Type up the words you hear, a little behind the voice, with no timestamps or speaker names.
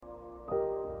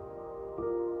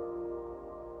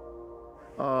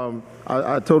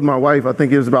I told my wife, I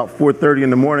think it was about 4:30 in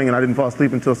the morning, and I didn't fall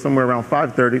asleep until somewhere around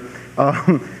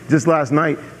 5:30 just last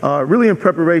night, really in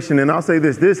preparation. And I'll say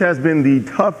this has been the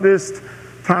toughest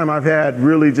time I've had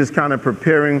really just kind of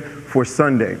preparing for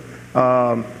Sunday.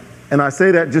 And I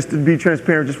say that just to be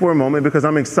transparent just for a moment because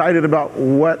I'm excited about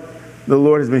what the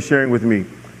Lord has been sharing with me.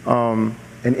 And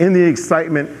in the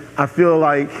excitement, I feel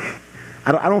like,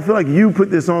 I don't feel like you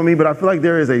put this on me, but I feel like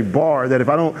there is a bar that if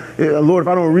I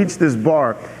don't reach this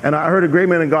bar. And I heard a great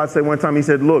man of God say one time, he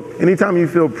said, look, anytime you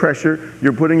feel pressure,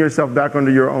 you're putting yourself back under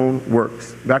your own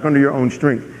works, back under your own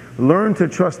strength. Learn to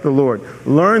trust the Lord.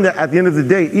 Learn that at the end of the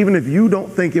day, even if you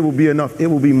don't think it will be enough, it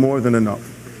will be more than enough.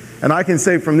 And I can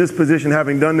say from this position,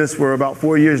 having done this for about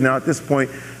 4 years now at this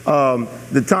point,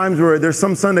 the times where there's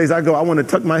some Sundays I go, I want to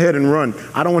tuck my head and run.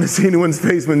 I don't want to see anyone's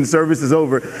face when the service is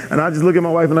over. And I just look at my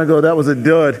wife and I go, that was a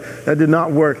dud. That did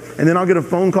not work. And then I'll get a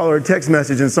phone call or a text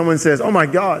message and someone says, oh my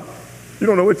God, you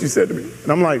don't know what you said to me.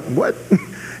 And I'm like, what?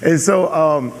 And so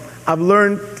I've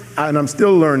learned, and I'm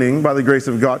still learning by the grace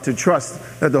of God, to trust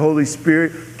that the Holy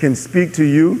Spirit can speak to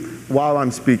you while I'm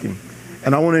speaking.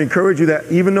 And I want to encourage you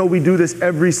that even though we do this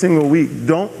every single week,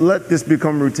 don't let this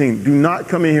become routine. Do not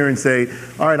come in here and say,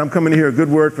 all right, I'm coming to hear a good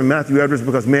word from Matthew Edwards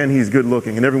because, man, he's good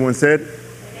looking. And everyone said,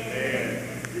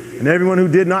 amen. And everyone who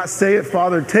did not say it,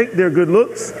 Father, take their good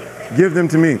looks, give them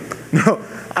to me. No,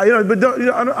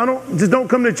 don't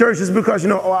come to church just because,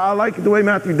 I like the way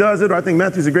Matthew does it, or I think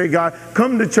Matthew's a great guy.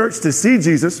 Come to church to see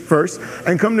Jesus first,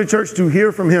 and come to church to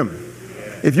hear from him.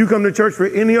 If you come to church for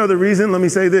any other reason, let me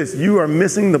say this, you are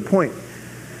missing the point.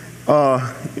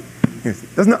 None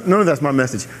of that's my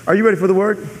message. Are you ready for the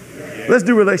word? Let's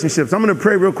do relationships. I'm going to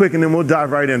pray real quick and then we'll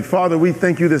dive right in. Father, we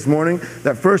thank you this morning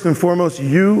that first and foremost,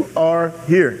 you are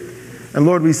here. And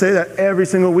Lord, we say that every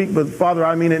single week, but Father,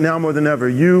 I mean it now more than ever.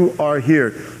 You are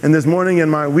here. And this morning in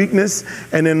my weakness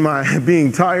and in my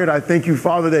being tired, I thank you,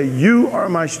 Father, that you are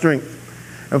my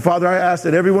strength. And Father, I ask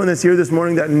that everyone that's here this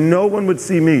morning, that no one would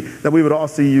see me, that we would all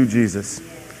see you, Jesus.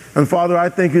 And Father, I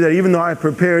thank you that even though I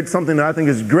prepared something that I think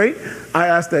is great, I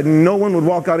ask that no one would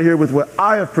walk out of here with what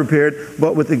I have prepared,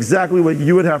 but with exactly what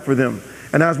you would have for them.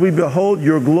 And as we behold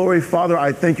your glory, Father,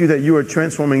 I thank you that you are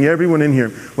transforming everyone in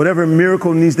here. Whatever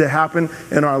miracle needs to happen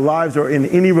in our lives or in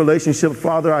any relationship,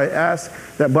 Father, I ask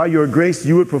that by your grace,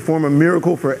 you would perform a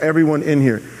miracle for everyone in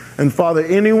here. And Father,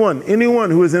 anyone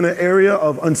who is in an area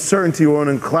of uncertainty or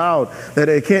in a cloud that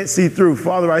they can't see through,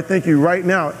 Father, I thank you right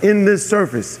now in this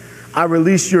surface. I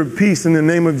release your peace in the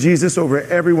name of Jesus over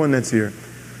everyone that's here.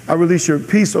 I release your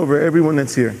peace over everyone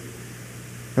that's here.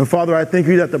 And Father, I thank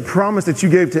you that the promise that you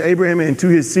gave to Abraham and to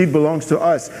his seed belongs to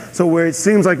us. So where it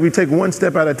seems like we take one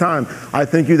step at a time, I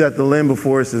thank you that the land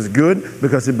before us is good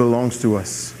because it belongs to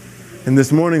us. And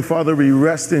this morning, Father, we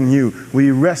rest in you.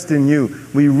 We rest in you.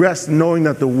 We rest knowing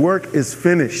that the work is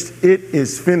finished. It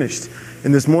is finished.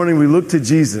 And this morning we look to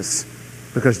Jesus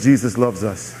because Jesus loves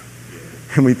us.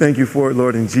 And we thank you for it,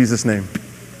 Lord, in Jesus' name.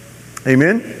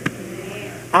 Amen?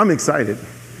 I'm excited.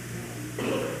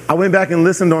 I went back and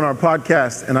listened on our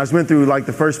podcast, and I just went through like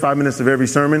the first 5 minutes of every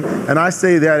sermon, and I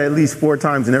say that at least 4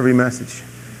 times in every message.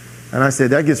 And I said,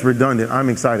 that gets redundant. I'm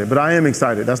excited. But I am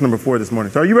excited. That's number 4 this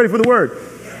morning. So are you ready for the word?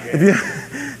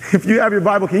 If you have your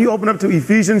Bible, can you open up to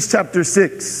Ephesians chapter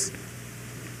 6?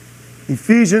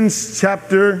 Ephesians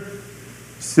chapter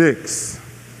 6.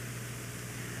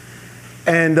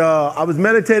 And I was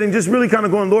meditating, just really kind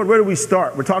of going, Lord, where do we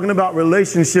start? We're talking about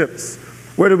relationships.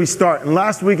 Where do we start? And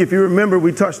last week, if you remember,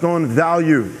 we touched on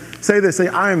value. Say this, say,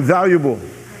 I am valuable.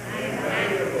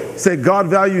 Say, God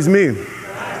values me.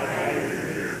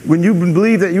 When you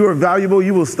believe that you are valuable,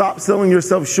 you will stop selling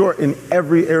yourself short in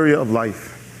every area of life.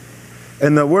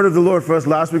 And the word of the Lord for us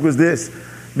last week was this: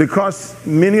 because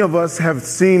many of us have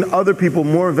seen other people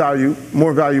more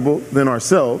valuable than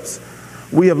ourselves,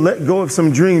 we have let go of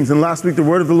some dreams. And last week, the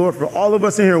word of the Lord for all of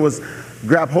us in here was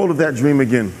grab hold of that dream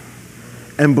again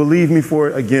and believe me for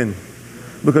it again,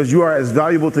 because you are as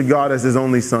valuable to God as his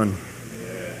only son.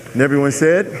 And everyone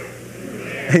said,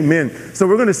 amen. So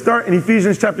we're going to start in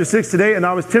Ephesians chapter 6 today. And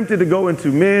I was tempted to go into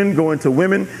men, go into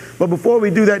women. But before we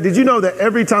do that, did you know that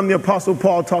every time the Apostle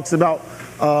Paul talks about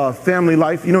family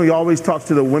life, he always talks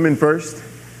to the women first?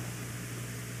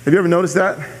 Have you ever noticed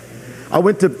that? I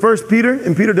went to 1 Peter,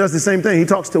 and Peter does the same thing. He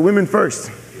talks to women first.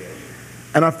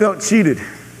 And I felt cheated.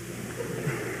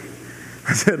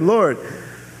 I said, Lord,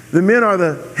 the men are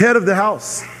the head of the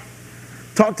house.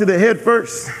 Talk to the head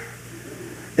first.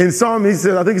 In Psalm, he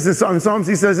says, I think it's in Psalms,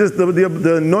 he says this,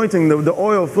 the anointing, the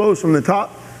oil flows from the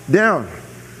top down.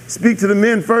 Speak to the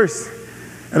men first.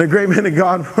 And a great man of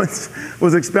God once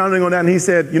was expounding on that, and he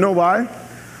said, you know why?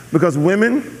 Because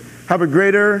women have a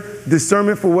greater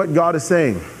discernment for what God is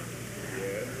saying?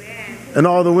 And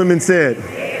all the women said.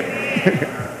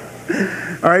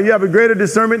 All right, you have a greater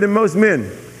discernment than most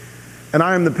men. And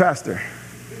I am the pastor.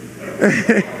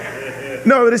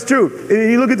 No, but it's true.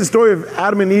 And you look at the story of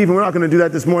Adam and Eve, and we're not going to do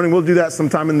that this morning. We'll do that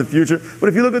sometime in the future. But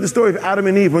if you look at the story of Adam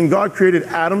and Eve, when God created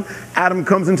Adam, Adam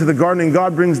comes into the garden and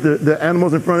God brings the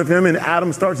animals in front of him, and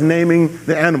Adam starts naming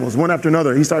the animals one after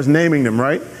another. He starts naming them,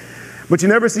 right? But you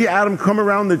never see Adam come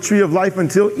around the tree of life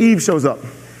until Eve shows up.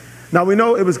 Now we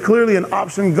know it was clearly an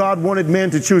option God wanted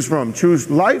man to choose from. Choose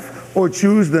life or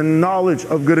choose the knowledge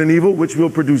of good and evil, which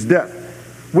will produce death.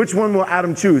 Which one will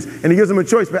Adam choose? And he gives him a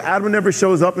choice, but Adam never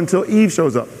shows up until Eve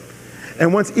shows up.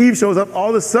 And once Eve shows up,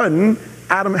 all of a sudden,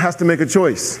 Adam has to make a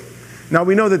choice. Now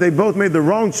we know that they both made the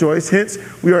wrong choice, hence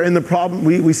we are in the problem.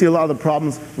 We see a lot of the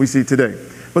problems we see today.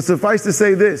 But suffice to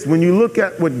say this, when you look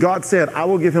at what God said, I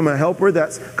will give him a helper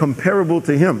that's comparable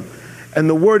to him. And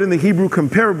the word in the Hebrew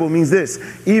comparable means this: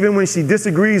 even when she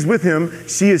disagrees with him,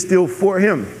 she is still for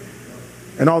him.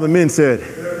 And all the men said,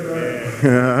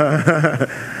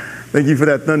 thank you for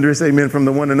that thunderous amen from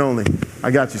the one and only.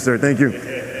 I got you, sir. Thank you.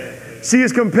 She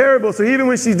is comparable. So even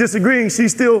when she's disagreeing,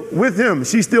 she's still with him.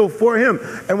 She's still for him.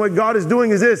 And what God is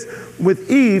doing is this. With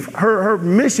Eve, her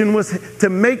mission was to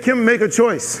make him make a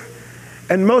choice.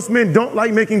 And most men don't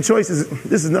like making choices.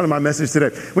 This is none of my message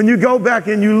today. When you go back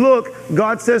and you look,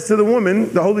 God says to the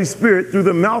woman, the Holy Spirit, through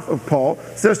the mouth of Paul,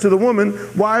 says to the woman,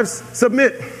 wives,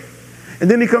 submit. And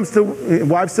then he comes to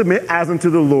wives, submit as unto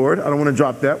the Lord. I don't want to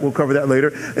drop that. We'll cover that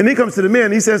later. And he comes to the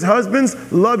men. He says,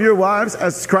 husbands, love your wives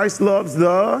as Christ loves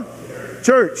the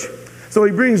church. So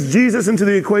he brings Jesus into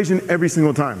the equation every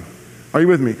single time. Are you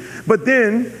with me? But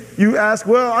then you ask,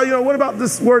 well, what about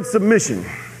this word submission?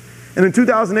 And in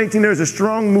 2018, there's a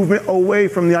strong movement away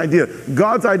from the idea.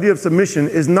 God's idea of submission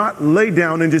is not lay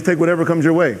down and just take whatever comes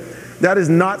your way. That is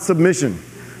not submission.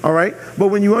 All right? But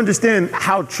when you understand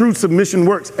how true submission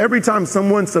works, every time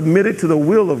someone submitted to the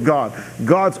will of God,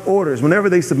 God's orders, whenever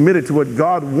they submitted to what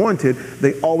God wanted,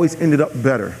 they always ended up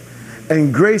better.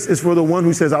 And grace is for the one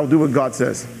who says, I'll do what God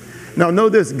says. Now know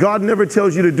this, God never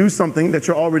tells you to do something that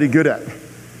you're already good at.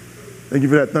 Thank you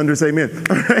for that thunderous amen.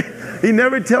 All right? He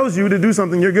never tells you to do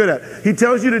something you're good at. He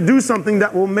tells you to do something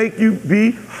that will make you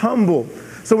be humble.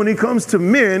 So when he comes to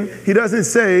men, he doesn't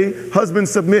say,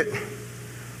 husbands, submit.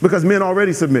 Because men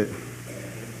already submit.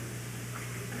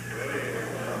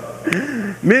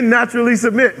 Men naturally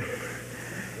submit.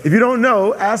 If you don't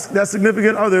know, ask that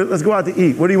significant other, let's go out to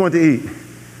eat. What do you want to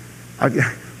eat?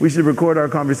 We should record our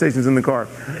conversations in the car.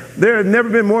 There have never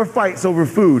been more fights over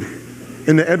food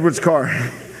in the Edwards car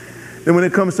than when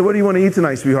it comes to, what do you want to eat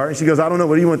tonight, sweetheart? And she goes, I don't know.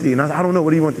 What do you want to eat? And I said, I don't know. What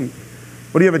do you want to eat?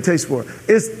 What do you have a taste for?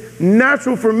 It's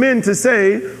natural for men to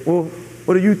say, well,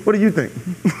 what do you think?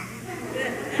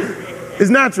 It's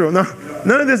natural. No,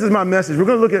 none of this is my message. We're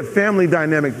going to look at family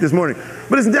dynamic this morning.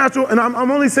 But it's natural, and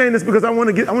I'm only saying this because I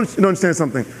want you to understand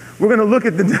something. We're going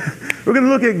to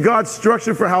look at God's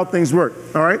structure for how things work.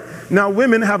 All right? Now,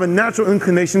 women have a natural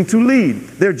inclination to lead.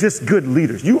 They're just good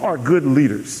leaders. You are good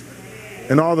leaders.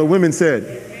 And all the women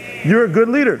said, you're a good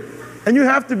leader. And you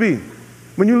have to be.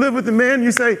 When you live with a man,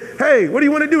 you say, hey, what do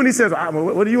you want to do? And he says,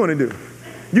 what do you want to do?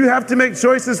 You have to make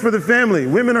choices for the family.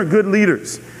 Women are good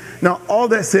leaders. Now, all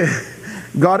that said,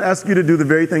 God asks you to do the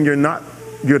very thing you're not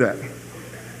good at.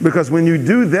 Because when you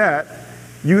do that,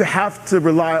 you have to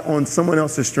rely on someone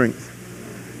else's strength.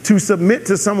 To submit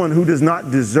to someone who does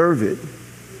not deserve it.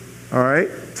 All right?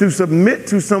 To submit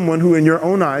to someone who in your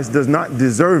own eyes does not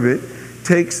deserve it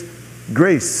takes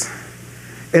grace.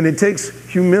 And it takes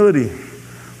humility.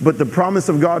 But the promise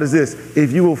of God is this: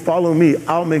 if you will follow me,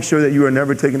 I'll make sure that you are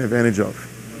never taken advantage of.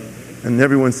 And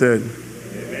everyone said,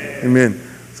 amen. Amen.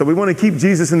 So we want to keep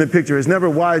Jesus in the picture. It's never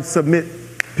wives submit,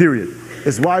 period.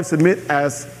 It's wives submit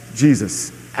as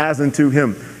Jesus, as unto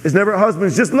him. It's never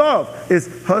husbands just love.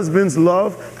 It's husbands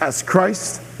love as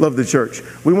Christ loved the church.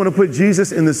 We want to put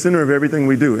Jesus in the center of everything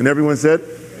we do. And everyone said,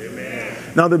 amen.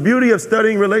 Now the beauty of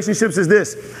studying relationships is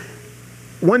this.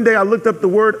 One day I looked up the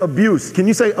word abuse. Can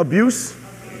you say abuse?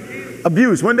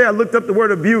 Abuse. One day I looked up the word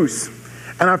abuse.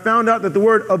 And I found out that the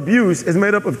word abuse is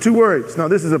made up of two words. Now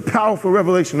this is a powerful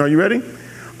revelation. Are you ready?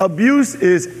 Abuse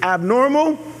is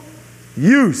abnormal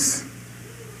use.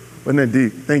 Wasn't that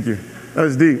deep? Thank you. That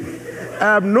was deep.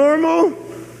 Abnormal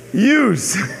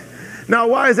use. Now,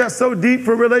 why is that so deep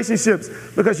for relationships?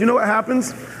 Because you know what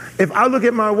happens? If I look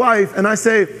at my wife and I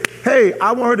say, hey,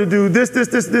 I want her to do this,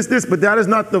 but that is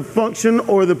not the function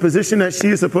or the position that she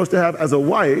is supposed to have as a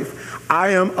wife, I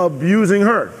am abusing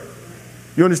her.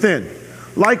 You understand?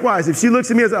 Likewise, if she looks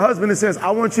at me as a husband and says,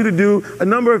 I want you to do a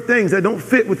number of things that don't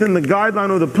fit within the guideline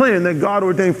or the plan that God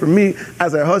ordained for me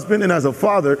as a husband and as a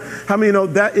father, how many know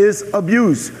that is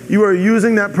abuse? You are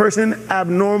using that person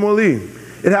abnormally.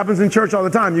 It happens in church all the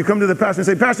time. You come to the pastor and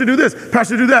say, Pastor, do this,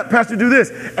 Pastor, do that, Pastor, do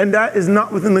this. And that is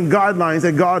not within the guidelines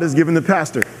that God has given the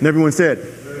pastor. And everyone said,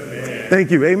 amen.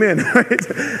 Thank you, amen.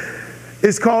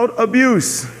 It's called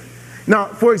abuse. Now,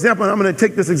 for example, I'm going to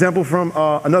take this example from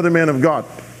another man of God.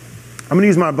 I'm going to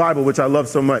use my Bible, which I love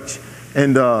so much,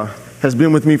 and has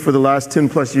been with me for the last 10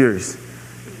 plus years.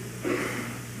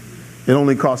 It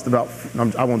only cost about,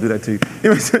 I won't do that to you.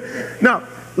 Anyways, now,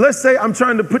 let's say I'm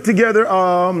trying to put together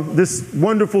this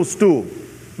wonderful stool,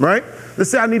 right?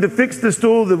 Let's say I need to fix the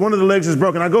stool, that one of the legs is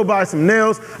broken. I go buy some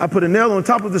nails, I put a nail on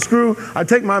top of the screw, I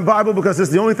take my Bible because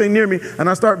it's the only thing near me, and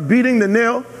I start beating the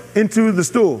nail into the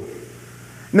stool.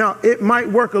 Now, it might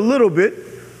work a little bit,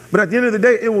 but at the end of the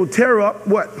day, it will tear up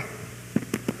what?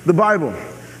 The Bible.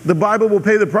 The Bible will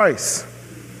pay the price.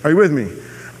 Are you with me?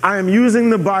 I am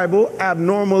using the Bible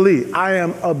abnormally. I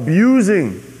am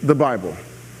abusing the Bible.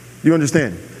 Do you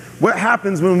understand? What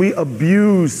happens when we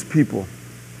abuse people?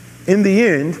 In the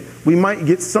end, we might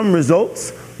get some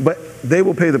results, but they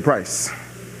will pay the price.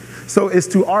 So it's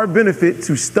to our benefit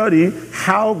to study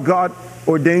how God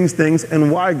ordains things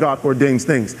and why God ordains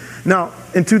things. Now,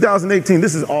 in 2018,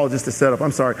 this is all just a setup.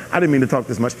 I'm sorry. I didn't mean to talk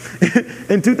this much.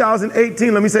 In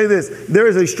 2018, let me say this. There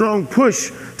is a strong push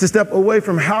to step away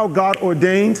from how God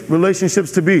ordained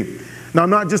relationships to be. Now, I'm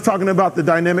not just talking about the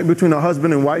dynamic between a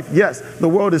husband and wife. Yes, the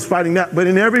world is fighting that, but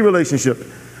in every relationship,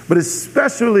 but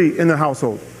especially in the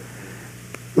household.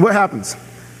 What happens?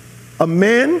 A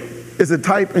man is a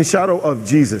type and shadow of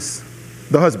Jesus,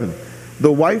 the husband.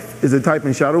 The wife is a type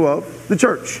and shadow of the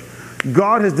church.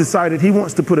 God has decided he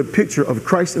wants to put a picture of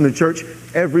Christ in the church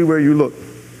everywhere you look.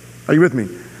 Are you with me?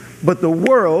 But the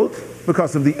world,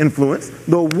 because of the influence,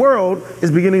 the world is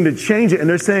beginning to change it. And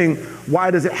they're saying, why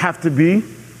does it have to be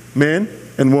man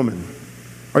and woman?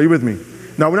 Are you with me?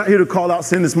 Now, we're not here to call out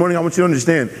sin this morning. I want you to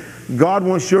understand. God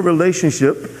wants your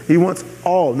relationship. He wants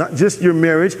all, not just your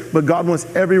marriage, but God wants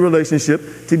every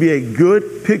relationship to be a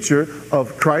good picture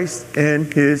of Christ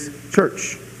and his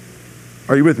church.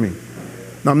 Are you with me?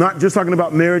 Now, I'm not just talking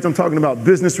about marriage. I'm talking about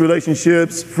business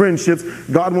relationships, friendships.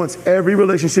 God wants every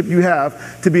relationship you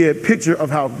have to be a picture of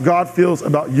how God feels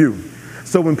about you.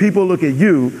 So when people look at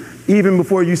you, even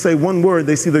before you say one word,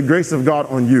 they see the grace of God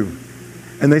on you.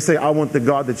 And they say, I want the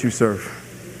God that you serve.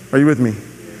 Are you with me?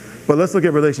 But let's look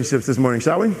at relationships this morning,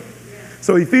 shall we?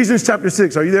 So Ephesians chapter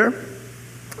 6, are you there?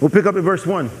 We'll pick up at verse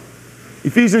 1.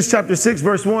 Ephesians chapter 6,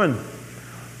 verse 1.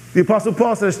 The Apostle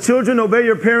Paul says, children, obey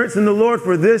your parents in the Lord,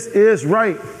 for this is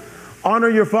right. Honor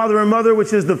your father and mother,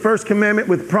 which is the first commandment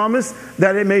with promise,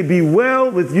 that it may be well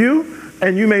with you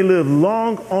and you may live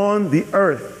long on the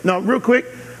earth. Now, real quick,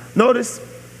 notice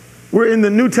we're in the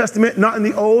New Testament, not in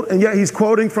the Old, and yet he's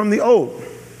quoting from the Old.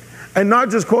 And not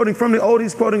just quoting from the Old,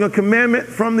 he's quoting a commandment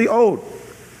from the Old.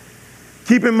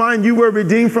 Keep in mind, you were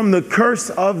redeemed from the curse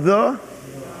of the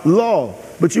law,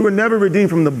 but you were never redeemed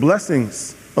from the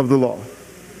blessings of the law.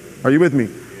 Are you with me?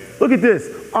 Look at this.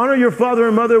 Honor your father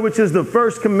and mother, which is the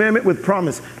first commandment with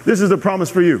promise. This is the promise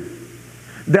for you.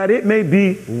 That it may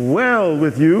be well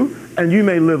with you and you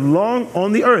may live long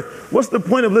on the earth. What's the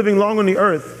point of living long on the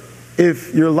earth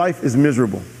if your life is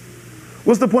miserable?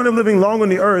 What's the point of living long on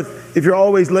the earth if you're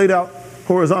always laid out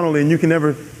horizontally and you can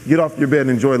never get off your bed and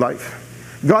enjoy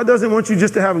life? God doesn't want you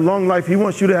just to have a long life. He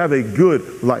wants you to have a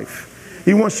good life.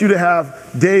 He wants you to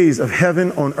have days of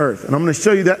heaven on earth. And I'm going to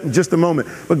show you that in just a moment.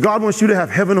 But God wants you to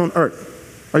have heaven on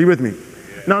earth. Are you with me?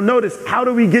 Now notice, how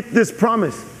do we get this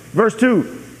promise? Verse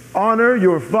 2, honor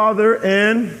your father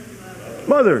and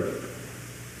mother.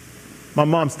 My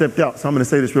mom stepped out, so I'm going to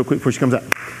say this real quick before she comes out.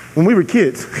 When we were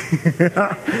kids,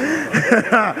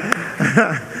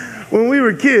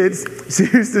 she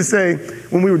used to say,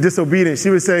 when we were disobedient,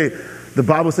 she would say, the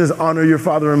Bible says, honor your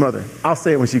father and mother. I'll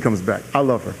say it when she comes back. I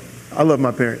love her. I love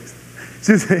my parents.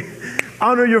 She would say,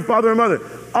 honor your father and mother.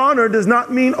 Honor does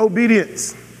not mean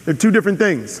obedience. They're two different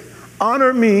things.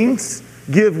 Honor means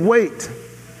give weight,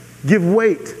 give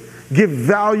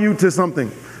value to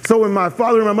something. So when my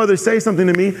father and my mother say something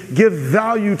to me, give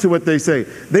value to what they say.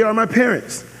 They are my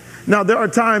parents. Now, there are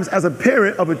times as a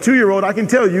parent of a 2-year-old, I can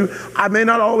tell you, I may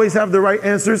not always have the right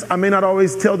answers. I may not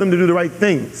always tell them to do the right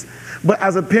things. But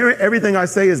as a parent, everything I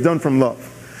say is done from love.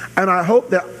 And I hope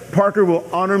that Parker will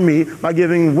honor me by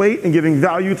giving weight and giving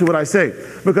value to what I say.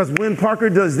 Because when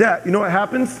Parker does that, you know what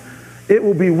happens? It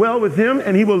will be well with him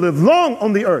and he will live long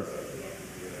on the earth.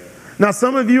 Now,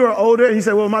 some of you are older and you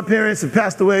say, well, my parents have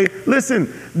passed away.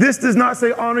 Listen, this does not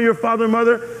say honor your father and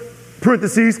mother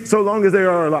Parentheses, so long as they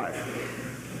are alive.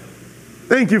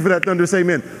 Thank you for that, thunder. Say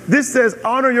amen. This says,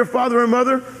 honor your father and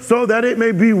mother so that it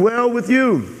may be well with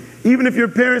you. Even if your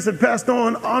parents have passed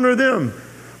on, honor them.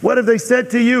 What have they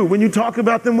said to you? When you talk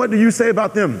about them, what do you say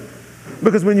about them?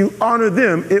 Because when you honor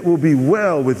them, it will be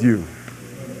well with you.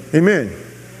 Amen.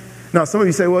 Now, some of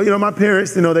you say, well, my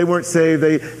parents, they weren't saved.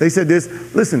 They said this.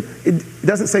 Listen, it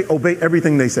doesn't say obey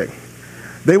everything they say.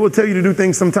 They will tell you to do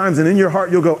things sometimes, and in your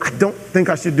heart, you'll go, I don't think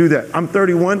I should do that. I'm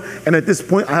 31, and at this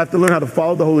point, I have to learn how to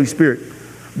follow the Holy Spirit.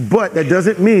 But that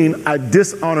doesn't mean I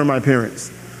dishonor my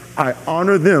parents. I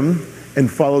honor them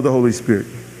and follow the Holy Spirit.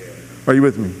 Are you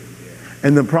with me?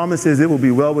 And the promise is it will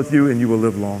be well with you and you will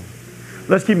live long.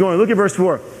 Let's keep going. Look at verse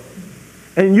 4.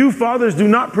 And you fathers, do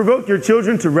not provoke your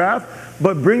children to wrath,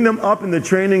 but bring them up in the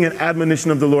training and admonition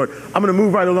of the Lord. I'm going to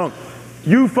move right along.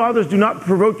 You fathers, do not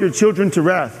provoke your children to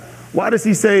wrath. Why does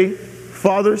he say,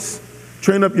 fathers,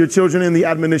 train up your children in the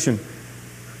admonition?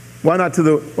 Why not to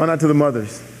the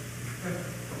mothers?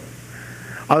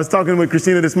 I was talking with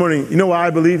Christina this morning. You know why I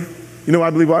believe?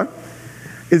 Why?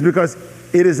 It's because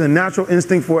it is a natural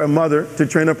instinct for a mother to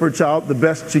train up her child the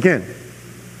best she can.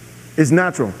 It's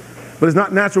natural. But it's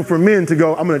not natural for men to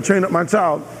go, I'm going to train up my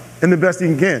child in the best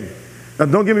he can. Now,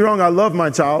 don't get me wrong. I love my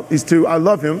child. He's 2. I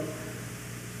love him.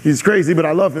 He's crazy, but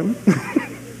I love him.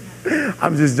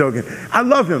 I'm just joking. I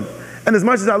love him. And as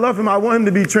much as I love him, I want him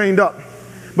to be trained up.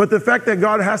 But the fact that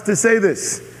God has to say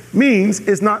this means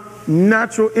it's not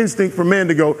natural instinct for man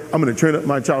to go, I'm going to train up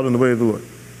my child in the way of the Lord.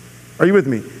 Are you with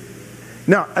me?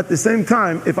 Now, at the same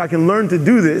time, if I can learn to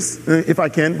do this, if I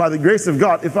can, by the grace of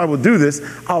God, if I will do this,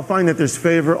 I'll find that there's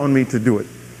favor on me to do it.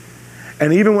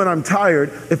 And even when I'm tired,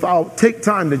 if I'll take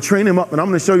time to train him up, and I'm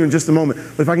going to show you in just a moment,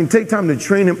 but if I can take time to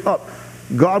train him up,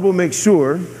 God will make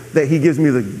sure that he gives me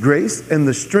the grace and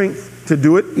the strength to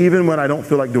do it, even when I don't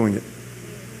feel like doing it.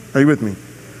 Are you with me?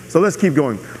 So let's keep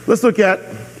going. Let's look at,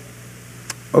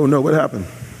 oh no, what happened?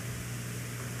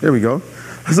 There we go.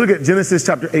 Let's look at Genesis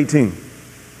chapter 18.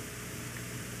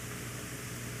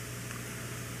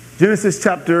 Genesis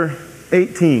chapter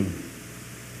 18.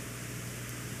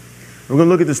 We're going to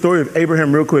look at the story of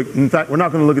Abraham real quick. In fact, we're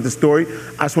not going to look at the story.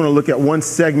 I just want to look at one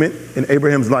segment in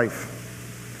Abraham's life.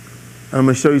 I'm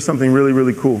going to show you something really,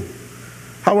 really cool.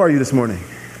 How are you this morning?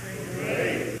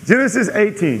 Great. Genesis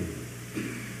 18.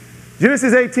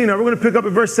 Genesis 18. Now we're going to pick up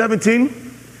at verse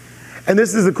 17. And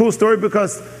this is a cool story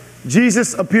because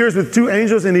Jesus appears with 2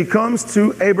 angels and he comes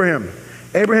to Abraham.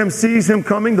 Abraham sees him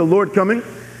coming, the Lord coming.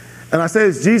 And I say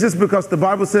it's Jesus because the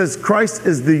Bible says Christ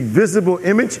is the visible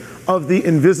image of the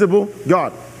invisible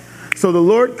God. So the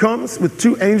Lord comes with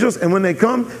 2 angels, and when they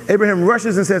come, Abraham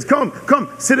rushes and says, come,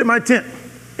 sit at my tent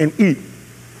and eat.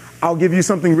 I'll give you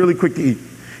something really quick to eat.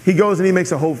 He goes and he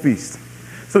makes a whole feast.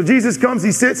 So Jesus comes,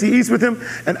 he sits, he eats with him,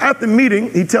 and at the meeting,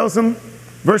 he tells him,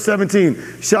 verse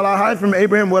 17, shall I hide from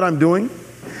Abraham what I'm doing?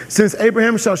 Since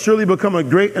Abraham shall surely become a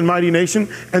great and mighty nation,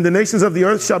 and the nations of the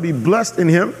earth shall be blessed in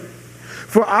him.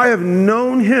 For I have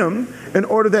known him in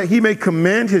order that he may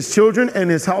command his children and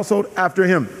his household after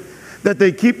him, that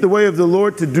they keep the way of the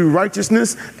Lord to do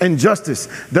righteousness and justice,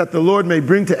 that the Lord may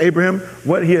bring to Abraham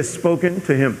what he has spoken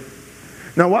to him.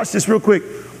 Now watch this real quick.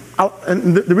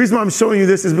 And the reason why I'm showing you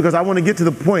this is because I want to get to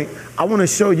the point. I want to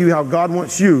show you how God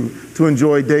wants you to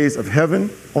enjoy days of heaven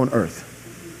on earth.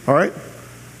 All right?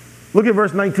 Look at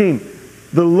verse 19.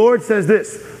 The Lord says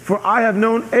this, for I have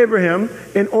known Abraham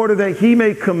in order that he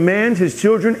may command his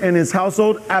children and his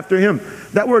household after him.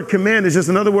 That word command is just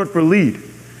another word for lead.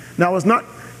 Now, it's not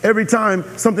every time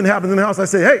something happens in the house, I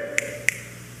say, hey,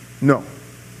 no.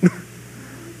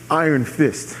 Iron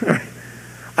fist.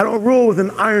 I don't rule with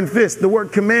an iron fist. The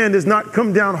word command is not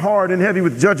come down hard and heavy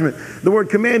with judgment. The word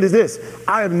command is this,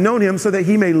 I have known him so that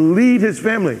he may lead his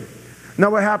family.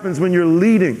 Now, what happens when you're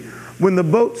leading? When the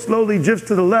boat slowly drifts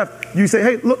to the left, you say,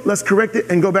 hey, look, let's correct it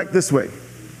and go back this way.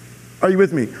 Are you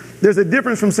with me? There's a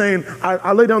difference from saying,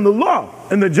 I lay down the law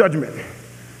and the judgment.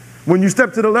 When you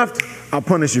step to the left, I'll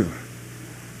punish you.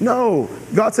 No,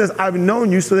 God says, I've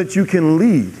known you so that you can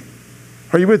lead.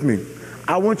 Are you with me?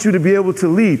 I want you to be able to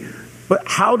lead. But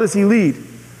how does he lead?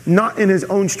 Not in his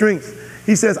own strength.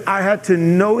 He says, I had to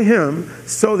know him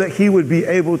so that he would be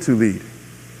able to lead.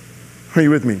 Are you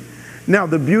with me? Now,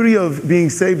 the beauty of being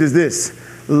saved is this.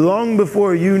 Long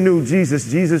before you knew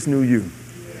Jesus, Jesus knew you.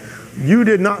 You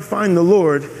did not find the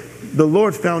Lord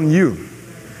found you.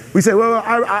 We say, well,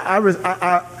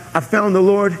 I found the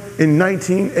Lord in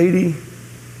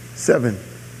 1987.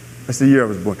 That's the year I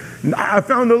was born. I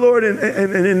found the Lord in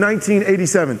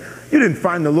 1987. You didn't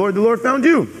find the Lord found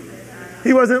you.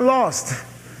 He wasn't lost.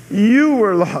 You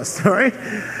were lost, all right?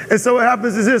 And so what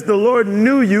happens is this: the Lord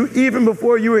knew you even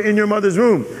before you were in your mother's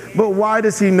womb. But why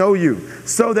does he know you?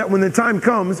 So that when the time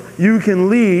comes, you can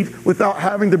lead without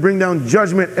having to bring down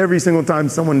judgment every single time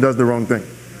someone does the wrong thing.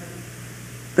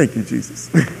 Thank you,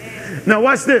 Jesus. Now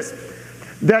watch this.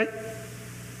 That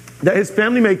his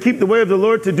family may keep the way of the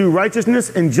Lord to do righteousness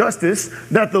and justice,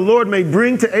 that the Lord may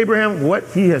bring to Abraham what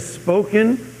he has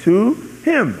spoken to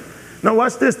him. Now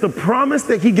watch this. The promise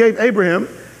that he gave Abraham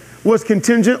was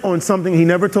contingent on something he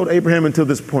never told Abraham until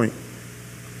this point.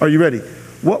 Are you ready?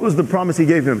 What was the promise he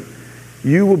gave him?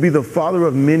 You will be the father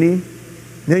of many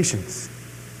nations,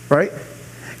 right?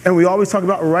 And we always talk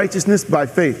about righteousness by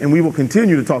faith, and we will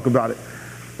continue to talk about it.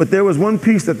 But there was one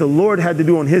piece that the Lord had to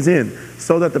do on his end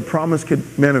so that the promise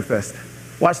could manifest.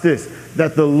 Watch this.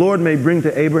 That the Lord may bring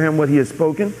to Abraham what he has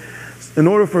spoken. In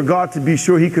order for God to be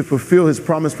sure he could fulfill his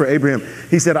promise for Abraham,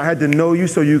 he said, I had to know you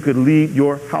so you could lead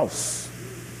your house.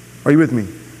 Are you with me?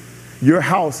 Your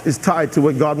house is tied to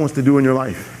what God wants to do in your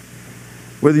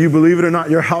life. Whether you believe it or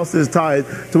not, your house is tied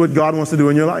to what God wants to do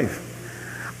in your life.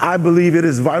 I believe it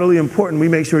is vitally important we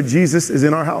make sure Jesus is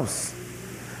in our house.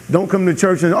 Don't come to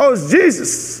church and, oh, it's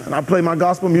Jesus. And I play my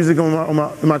gospel music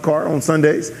in my car on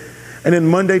Sundays. And then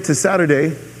Monday to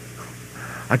Saturday,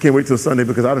 I can't wait till Sunday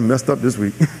because I done messed up this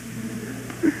week.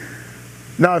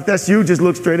 Now, if that's you, just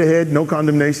look straight ahead. No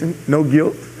condemnation, no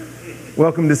guilt.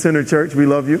 Welcome to Center Church. We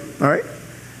love you. All right.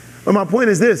 But my point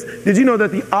is this. Did you know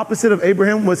that the opposite of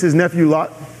Abraham was his nephew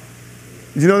Lot?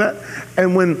 Did you know that?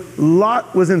 And when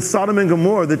Lot was in Sodom and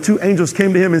Gomorrah, the two angels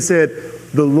came to him and said,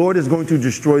 the Lord is going to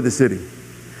destroy the city.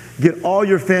 Get all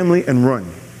your family and run.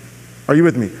 Are you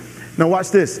with me? Now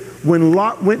watch this. When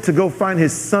Lot went to go find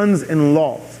his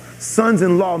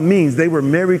sons-in-law means they were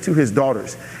married to his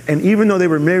daughters. And even though they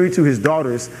were married to his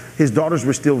daughters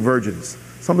were still virgins.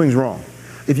 Something's wrong.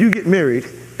 If you get married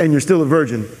and you're still a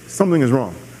virgin, something is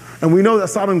wrong. And we know that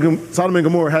Sodom and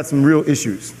Gomorrah had some real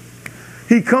issues.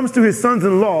 He comes to his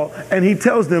sons-in-law and he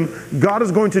tells them God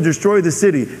is going to destroy the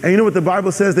city. And you know what the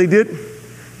Bible says they did?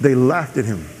 They laughed at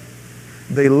him.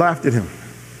 They laughed at him.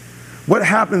 What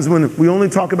happens when we only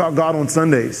talk about God on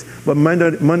Sundays, but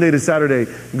Monday to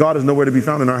Saturday, God is nowhere to be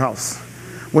found in our house?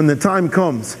 When the time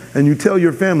comes and you tell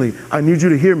your family, I need you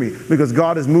to hear me because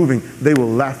God is moving, they will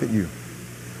laugh at you.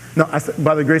 No,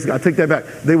 by the grace of God, I take that back.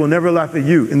 They will never laugh at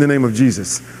you in the name of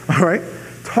Jesus. All right?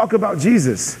 Talk about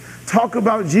Jesus. Talk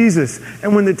about Jesus.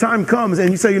 And when the time comes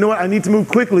and you say, you know what, I need to move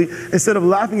quickly, instead of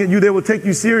laughing at you, they will take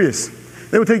you serious.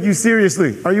 They will take you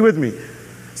seriously. Are you with me?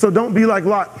 So don't be like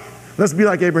Lot. Let's be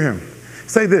like Abraham.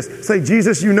 Say this. Say,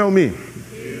 Jesus, you know me.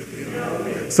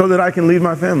 So that I can lead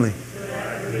my family.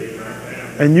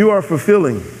 And you are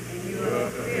fulfilling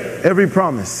every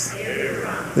promise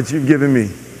that you've given me.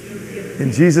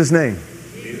 In Jesus' name.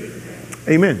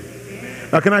 Amen.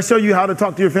 Now, can I show you how to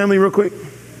talk to your family real quick?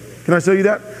 Can I show you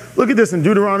that? Look at this in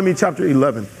Deuteronomy chapter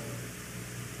 11.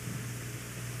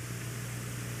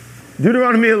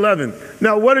 Deuteronomy 11.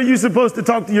 Now, what are you supposed to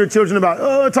talk to your children about?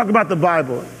 Oh, talk about the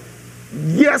Bible.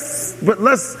 Yes, but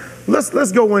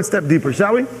let's go one step deeper,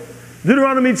 shall we?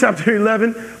 Deuteronomy chapter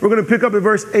 11, we're going to pick up at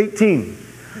verse 18.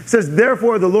 It says,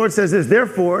 therefore, the Lord says this,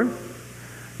 therefore,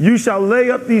 you shall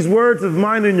lay up these words of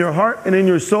mine in your heart and in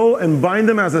your soul and bind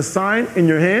them as a sign in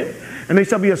your hand, and they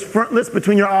shall be as frontlets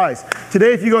between your eyes.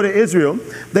 Today, if you go to Israel,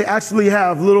 they actually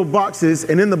have little boxes,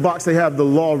 and in the box they have the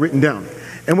law written down.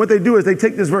 And what they do is they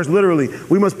take this verse literally.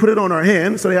 We must put it on our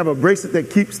hand, so they have a bracelet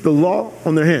that keeps the law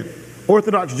on their hand.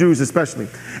 Orthodox Jews especially.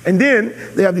 And then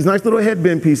they have these nice little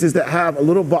headband pieces that have a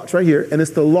little box right here, and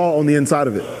it's the law on the inside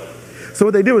of it. So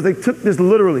what they do is they took this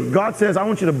literally. God says, I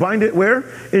want you to bind it where?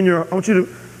 I want you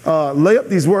to lay up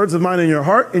these words of mine in your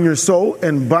heart, in your soul,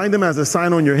 and bind them as a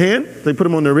sign on your hand. They put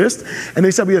them on their wrist, and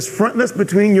they shall be as frontlets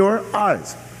between your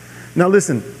eyes. Now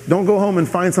listen, don't go home and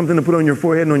find something to put on your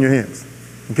forehead and on your hands.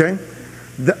 Okay?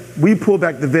 We pull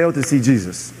back the veil to see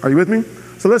Jesus. Are you with me?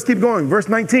 So let's keep going. Verse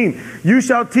 19. You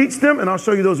shall teach them, and I'll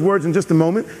show you those words in just a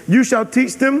moment. You shall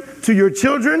teach them to your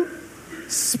children,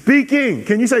 speaking.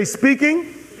 Can you say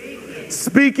speaking? Speaking.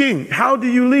 Speaking. How do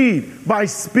you lead? By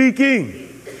speaking.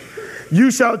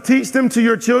 You shall teach them to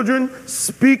your children,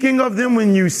 speaking of them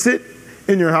when you sit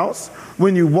in your house,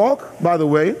 when you walk, by the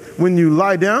way, when you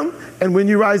lie down, and when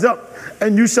you rise up.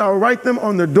 And you shall write them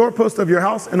on the doorpost of your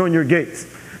house and on your gates.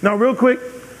 Now, real quick,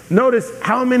 notice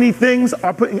how many things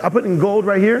I put in gold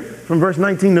right here from verse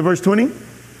 19 to verse 20.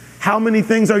 How many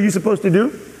things are you supposed to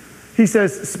do? He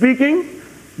says, speaking,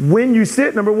 when you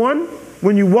sit, number 1,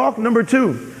 when you walk, number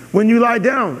 2, when you lie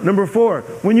down, number 4,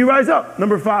 when you rise up,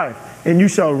 number 5, and you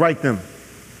shall write them.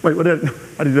 Wait,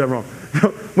 I did that wrong.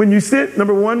 When you sit,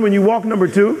 number 1, when you walk, number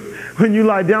 2, when you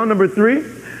lie down, number 3,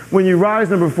 When you rise,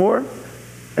 number 4,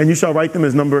 and you shall write them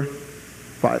as number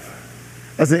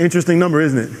 5. That's an interesting number,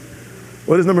 isn't it?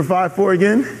 What is number 5 for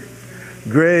again?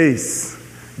 Grace.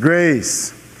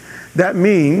 Grace. That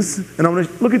means, and I'm going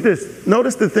to look at this.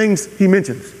 Notice the things he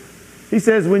mentions. He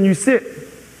says, when you sit,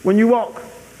 when you walk,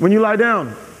 when you lie down,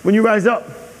 when you rise up,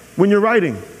 when you're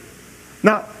writing.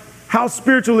 Now, how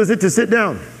spiritual is it to sit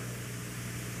down?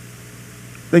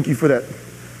 Thank you for that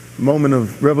moment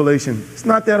of revelation. It's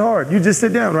not that hard. You just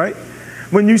sit down, right?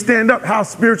 When you stand up, how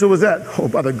spiritual was that? Oh,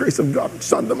 by the grace of God,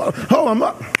 oh, I'm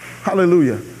up.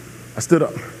 Hallelujah. I stood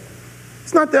up.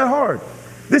 It's not that hard.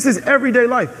 This is everyday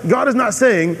life. God is not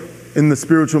saying, in the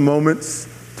spiritual moments,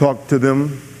 talk to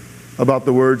them about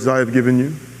the words I have given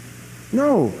you.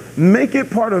 No, make it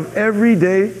part of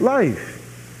everyday life.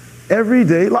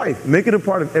 Everyday life. Make it a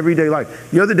part of everyday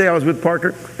life. The other day I was with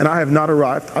Parker, and I have not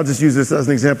arrived. I'll just use this as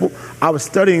an example. I was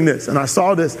studying this, and I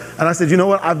saw this, and I said, you know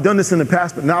what? I've done this in the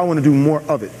past, but now I want to do more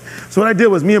of it. So what I did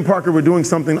was, me and Parker were doing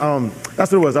something.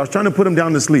 That's what it was. I was trying to put him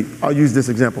down to sleep. I'll use this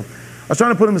example. I was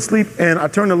trying to put him to sleep, and I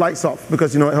turned the lights off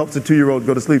because, it helps a 2-year-old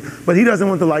go to sleep. But he doesn't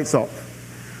want the lights off.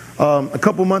 A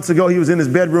couple months ago, he was in his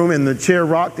bedroom, and the chair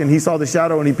rocked, and he saw the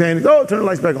shadow, and he panicked. Oh, turn the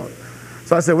lights back on.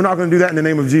 So I said, we're not going to do that in the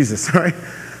name of Jesus, all right?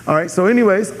 All right, so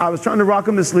anyways, I was trying to rock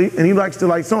him to sleep, and he likes the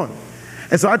lights on.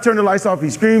 And so I turned the lights off.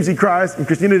 He screams, he cries, and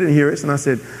Christina didn't hear us. And I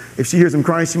said, if she hears him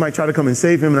crying, she might try to come and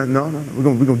save him. And I said, no,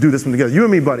 we're going to do this one together. You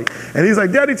and me, buddy. And he's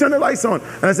like, Daddy, turn the lights on.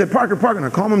 And I said, Parker. And I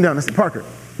calm him down. I said, Parker,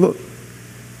 look,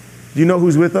 do you know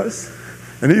who's with us?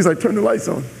 And he's like, turn the lights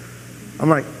on. I'm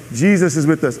like, Jesus is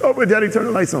with us. Oh, but Daddy, turn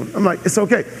the lights on. I'm like, it's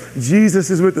okay. Jesus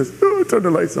is with us. Oh, turn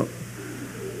the lights on.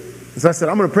 So I said,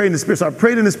 I'm going to pray in the Spirit. So I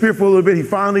prayed in the Spirit for a little bit. He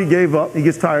finally gave up. He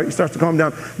gets tired. He starts to calm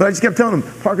down. But I just kept telling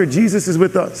him, Parker, Jesus is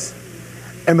with us.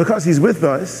 And because he's with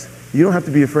us, you don't have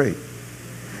to be afraid.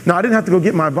 Now, I didn't have to go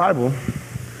get my Bible,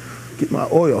 get my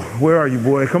oil. Where are you,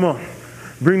 boy? Come on.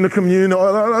 Bring the communion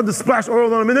oil, the splash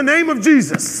oil on him. In the name of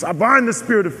Jesus, I bind the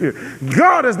spirit of fear.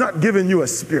 God has not given you a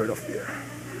spirit of fear.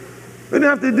 We didn't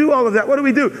have to do all of that. What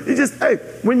do? You just,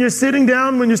 when you're sitting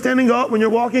down, when you're standing up, when you're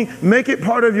walking, make it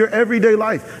part of your everyday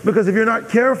life. Because if you're not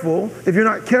careful,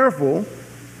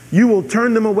 you will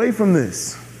turn them away from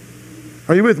this.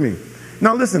 Are you with me?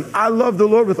 Now listen, I love the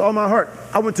Lord with all my heart.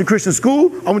 I went to Christian school.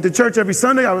 I went to church every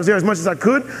Sunday. I was there as much as I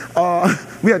could.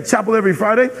 We had chapel every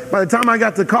Friday. By the time I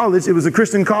got to college, it was a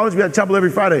Christian college. We had chapel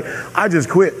every Friday. I just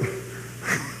quit.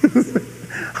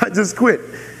 I just quit.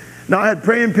 Now, I had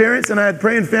praying parents, and I had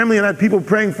praying family, and I had people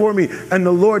praying for me, and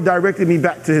the Lord directed me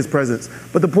back to his presence.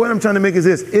 But the point I'm trying to make is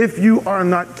this. If you are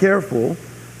not careful,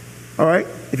 all right,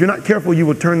 if you're not careful, you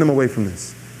will turn them away from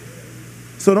this.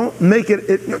 So don't make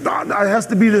it has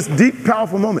to be this deep,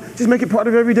 powerful moment. Just make it part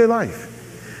of everyday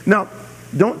life. Now,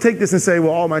 don't take this and say,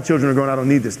 well, all my children are grown, I don't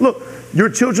need this. Look, your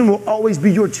children will always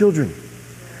be your children.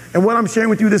 And what I'm sharing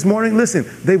with you this morning, listen,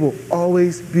 they will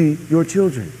always be your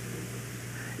children.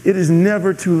 It is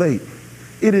never too late.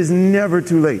 It is never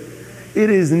too late. It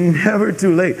is never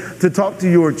too late to talk to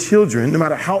your children, no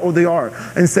matter how old they are,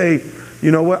 and say,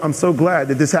 you know what, I'm so glad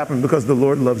that this happened because the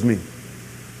Lord loves me.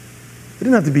 It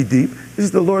didn't have to be deep. It's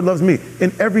just the Lord loves me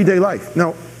in everyday life.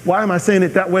 Now, why am I saying it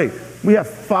that way? We have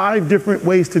 5 different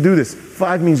ways to do this.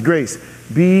 5 means grace.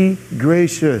 Be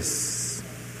gracious.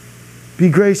 Be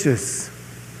gracious.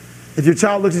 If your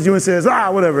child looks at you and says,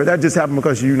 whatever, that just happened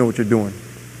because you know what you're doing.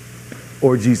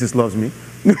 Or Jesus loves me.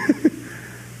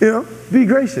 Be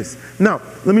gracious. Now,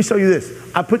 let me show you this.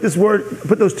 I put those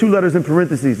 2 letters in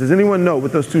parentheses. Does anyone know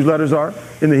what those 2 letters are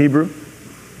in the Hebrew?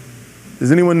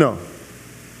 Does anyone know?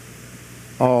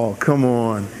 Oh, come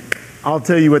on. I'll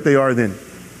tell you what they are then.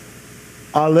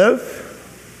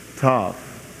 Aleph, Tav.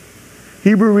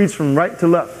 Hebrew reads from right to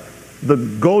left. The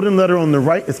golden letter on the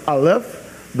right is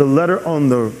Aleph. The letter on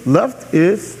the left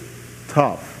is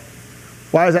Tav.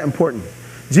 Why is that important?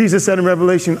 Jesus said in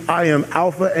Revelation, I am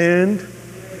Alpha and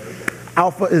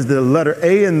Alpha is the letter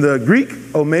A in the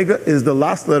Greek. Omega is the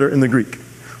last letter in the Greek.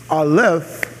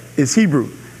 Aleph is Hebrew.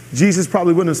 Jesus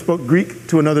probably wouldn't have spoke Greek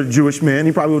to another Jewish man.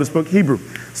 He probably would have spoke Hebrew.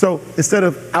 So instead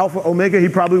of Alpha, Omega, he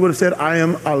probably would have said, I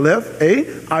am Aleph,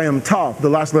 A, I am Tav, the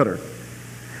last letter.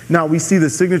 Now we see the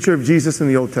signature of Jesus in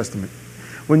the Old Testament.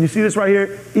 When you see this right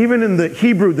here, even in the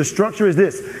Hebrew, the structure is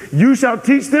this. You shall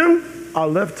teach them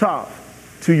Aleph, Tav,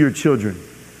 to your children.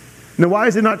 Now, why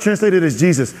is it not translated as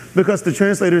Jesus? Because the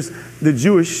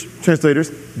Jewish translators,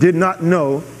 did not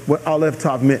know what Aleph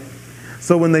Tav meant.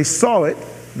 So when they saw it,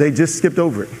 they just skipped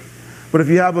over it. But if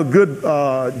you have a good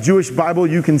Jewish Bible,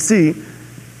 you can see,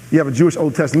 you have a Jewish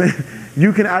Old Testament,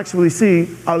 you can actually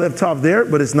see Aleph Tav there,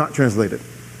 but it's not translated.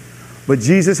 But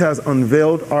Jesus has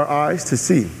unveiled our eyes to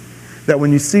see that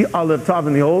when you see Aleph Tav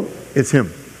in the Old, it's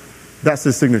him. That's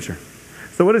his signature.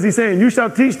 So what is he saying? You shall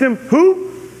teach them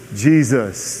who?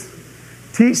 Jesus.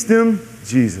 Teach them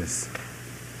Jesus.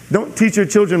 Don't teach your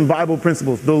children Bible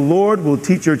principles. The Lord will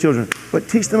teach your children. But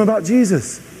teach them about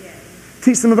Jesus.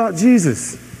 Teach them about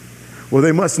Jesus. Well,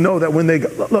 they must know that when they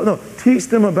go, no, teach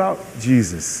them about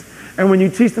Jesus. And when you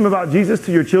teach them about Jesus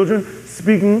to your children,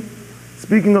 speaking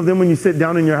of them when you sit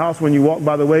down in your house, when you walk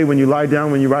by the way, when you lie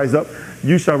down, when you rise up,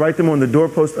 you shall write them on the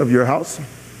doorpost of your house.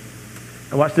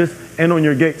 And watch this, and on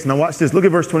your gates. Now watch this, look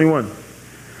at verse 21.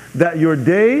 That your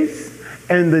days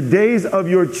and the days of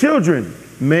your children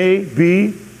may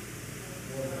be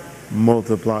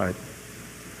multiplied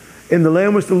in the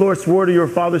land which the Lord swore to your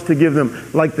fathers to give them,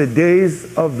 like the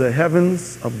days of the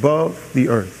heavens above the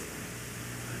earth.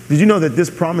 Did you know that this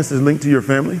promise is linked to your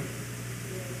family?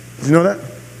 Did you know that?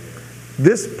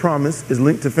 This promise is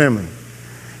linked to family.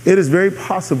 It is very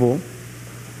possible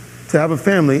to have a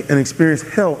family and experience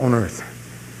hell on earth.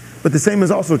 But the same is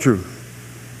also true.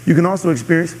 You can also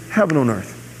experience heaven on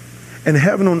earth. And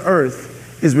heaven on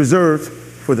earth is reserved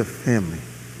for the family.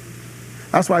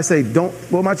 That's why I say,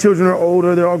 well, my children are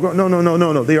older, they're all grown.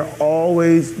 No. They are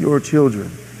always your children.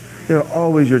 They are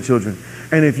always your children.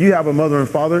 And if you have a mother and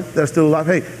father that's still alive,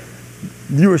 hey,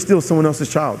 you are still someone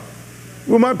else's child.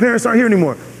 Well, my parents aren't here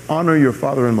anymore. Honor your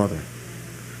father and mother.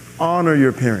 Honor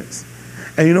your parents.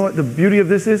 And you know what the beauty of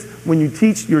this is? When you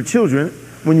teach your children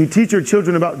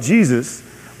about Jesus,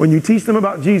 when you teach them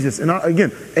about Jesus, and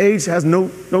again, age has no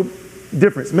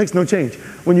difference, makes no change.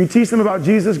 When you teach them about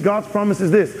Jesus, God's promise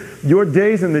is this: your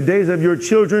days and the days of your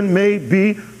children may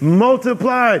be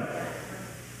multiplied.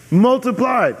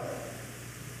 Multiplied.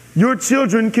 Your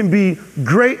children can be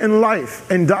great in life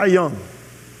and die young.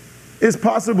 It's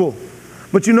possible.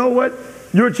 But you know what?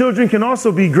 Your children can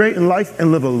also be great in life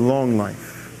and live a long life.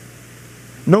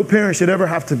 No parent should ever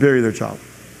have to bury their child.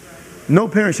 No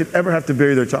parent should ever have to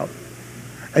bury their child.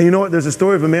 And you know what? There's a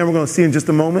story of a man we're going to see in just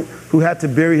a moment who had to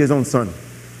bury his own son.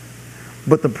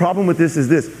 But the problem with this is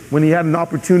this: when he had an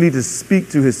opportunity to speak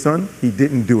to his son, he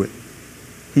didn't do it.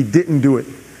 He didn't do it.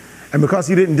 And because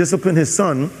he didn't discipline his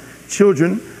son,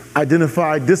 children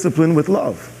identify discipline with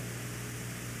love.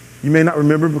 You may not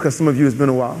remember because some of you it's been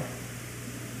a while.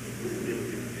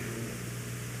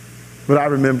 But I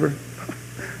remember.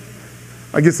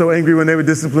 I get so angry when they would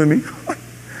discipline me.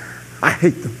 I hate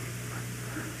them.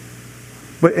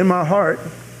 But in my heart,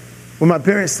 when my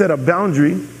parents set a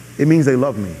boundary, it means they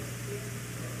love me.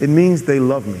 It means they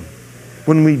love me.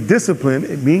 When we discipline,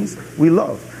 it means we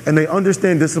love. And they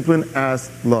understand discipline as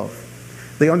love.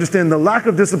 They understand the lack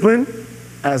of discipline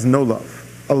as no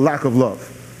love, a lack of love.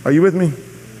 Are you with me?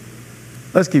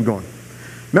 Let's keep going.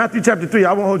 Matthew chapter 3.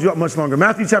 I won't hold you up much longer.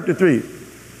 Matthew chapter 3.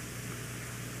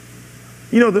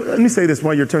 You know, let me say this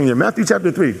while you're turning there. Matthew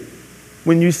chapter 3.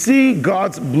 When you see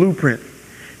God's blueprint,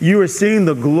 you are seeing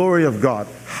the glory of God,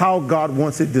 how God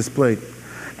wants it displayed.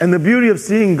 And the beauty of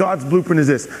seeing God's blueprint is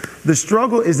this. The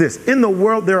struggle is this. In the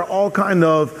world, there are all kind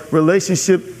of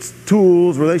relationship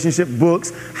tools, relationship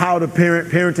books, how to parent,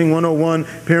 Parenting 101,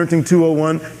 Parenting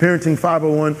 201, Parenting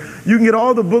 501. You can get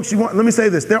all the books you want. Let me say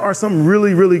this. There are some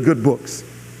really, really good books.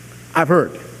 I've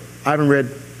heard. I haven't read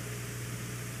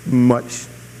much.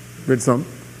 Read some.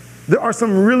 There are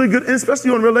some really good,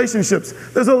 especially on relationships.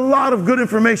 There's a lot of good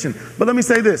information. But let me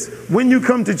say this. When you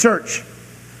come to church,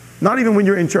 not even when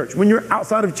you're in church, when you're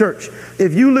outside of church,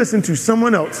 if you listen to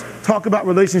someone else talk about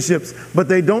relationships, but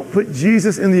they don't put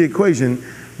Jesus in the equation,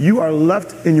 you are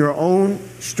left in your own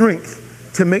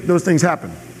strength to make those things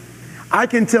happen. I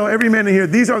can tell every man in here,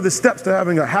 these are the steps to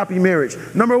having a happy marriage.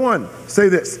 Number 1, say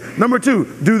this. Number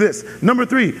 2, do this. Number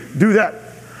 3, do that.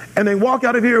 And they walk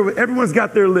out of here, everyone's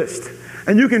got their list.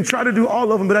 And you can try to do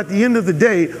all of them, but at the end of the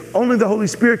day, only the Holy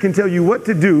Spirit can tell you what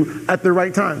to do at the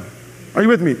right time. Are you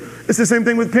with me? It's the same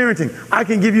thing with parenting. I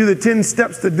can give you the 10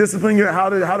 steps to discipline your, how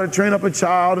to train up a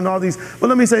child and all these. But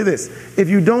let me say this. If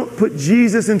you don't put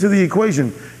Jesus into the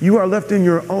equation, you are left in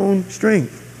your own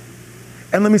strength.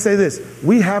 And let me say this.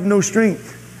 We have no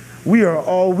strength. We are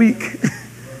all weak.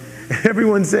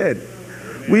 Everyone said.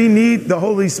 We need the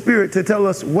Holy Spirit to tell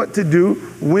us what to do,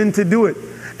 when to do it,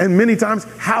 and many times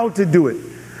how to do it.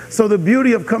 So the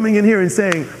beauty of coming in here and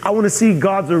saying, I want to see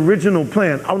God's original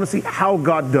plan. I want to see how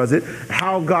God does it,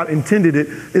 how God intended it,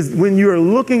 is when you are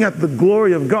looking at the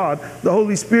glory of God, the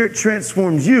Holy Spirit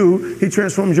transforms you. He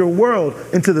transforms your world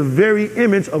into the very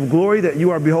image of glory that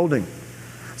you are beholding.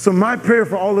 So my prayer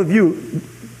for all of you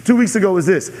 2 weeks ago is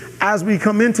this: as we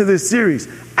come into this series,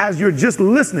 as you're just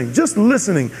listening,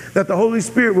 that the Holy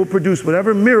Spirit will produce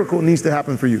whatever miracle needs to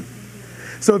happen for you.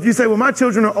 So if you say, well, my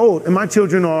children are old and my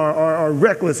children are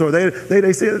reckless, or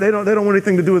they say they don't want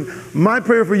anything to do with, my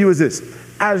prayer for you is this: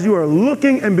 As you are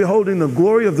looking and beholding the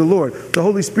glory of the Lord, the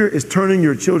Holy Spirit is turning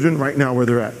your children right now where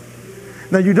they're at.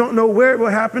 Now, you don't know where it will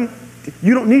happen.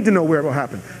 You don't need to know where it will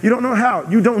happen. You don't know how.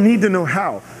 You don't need to know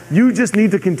how. You just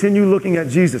need to continue looking at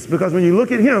Jesus, because when you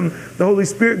look at him, the Holy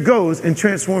Spirit goes and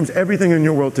transforms everything in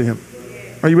your world to him.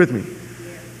 Are you with me?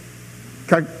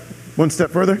 Can I, one step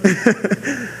further?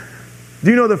 Do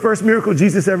you know the first miracle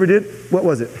Jesus ever did? What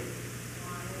was it?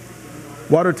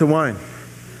 Water to wine.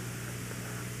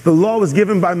 The law was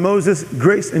given by Moses.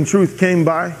 Grace and truth came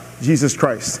by Jesus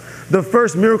Christ. The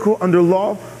first miracle under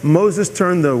law, Moses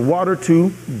turned the water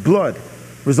to blood,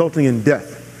 resulting in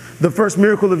death. The first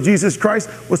miracle of Jesus Christ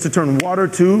was to turn water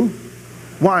to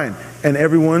wine, and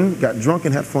everyone got drunk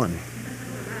and had fun.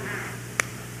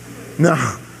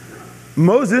 Now,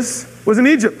 Moses was in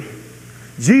Egypt.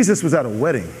 Jesus was at a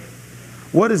wedding.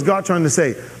 What is God trying to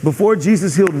say? Before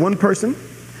Jesus healed one person,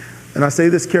 and I say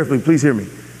this carefully, please hear me.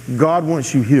 God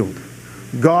wants you healed.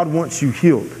 God wants you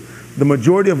healed. The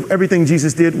majority of everything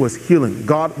Jesus did was healing.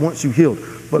 God wants you healed.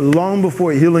 But long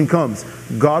before healing comes,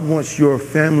 God wants your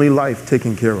family life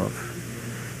taken care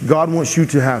of. God wants you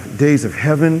to have days of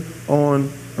heaven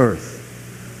on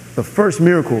earth. The first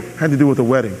miracle had to do with a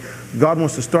wedding. God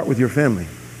wants to start with your family.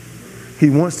 He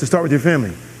wants to start with your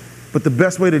family. But the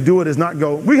best way to do it is not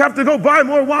go, we have to go buy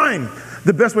more wine.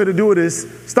 The best way to do it is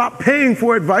stop paying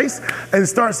for advice and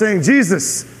start saying,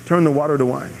 Jesus, turn the water to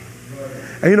wine.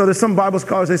 And you know, there's some Bible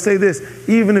scholars, they say this,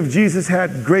 even if Jesus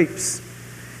had grapes,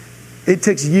 it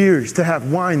takes years to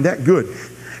have wine that good.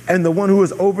 And the one who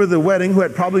was over the wedding, who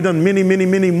had probably done many, many,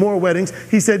 many more weddings,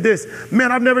 he said this,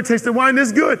 man, I've never tasted wine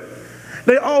this good.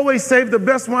 They always save the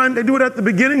best wine. They do it at the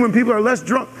beginning when people are less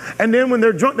drunk. And then when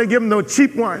they're drunk, they give them the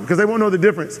cheap wine because they won't know the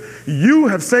difference. You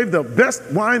have saved the best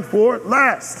wine for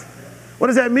last. What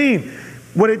does that mean?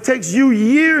 What it takes you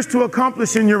years to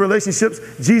accomplish in your relationships,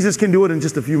 Jesus can do it in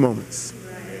just a few moments.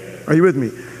 Are you with me?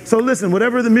 So listen,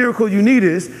 whatever the miracle you need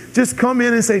is, just come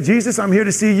in and say, Jesus, I'm here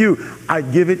to see you. I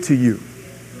give it to you.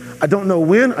 I don't know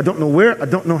when, I don't know where, I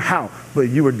don't know how, but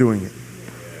you are doing it.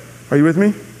 Are you with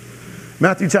me?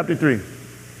 Matthew chapter 3.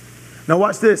 Now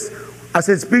watch this. I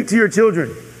said, speak to your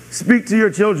children. Speak to your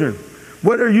children.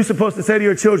 What are you supposed to say to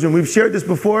your children? We've shared this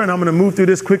before, and I'm going to move through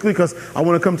this quickly because I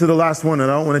want to come to the last one,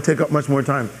 and I don't want to take up much more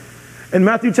time. In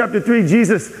Matthew chapter 3,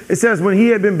 it says, when he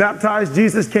had been baptized,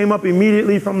 Jesus came up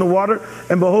immediately from the water,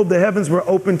 and behold, the heavens were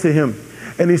opened to him.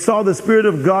 And he saw the Spirit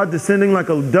of God descending like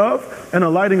a dove and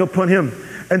alighting upon him.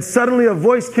 And suddenly a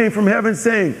voice came from heaven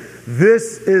saying,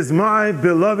 this is my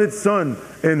beloved Son,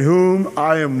 in whom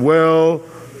I am well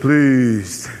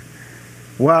pleased.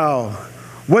 Wow.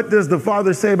 What does the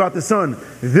Father say about the Son?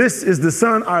 This is the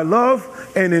Son I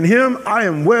love, and in him I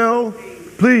am well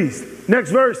pleased.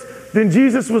 Next verse. Then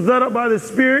Jesus was led up by the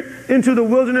Spirit into the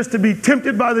wilderness to be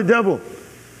tempted by the devil.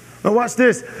 Now watch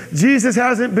this. Jesus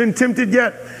hasn't been tempted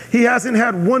yet. He hasn't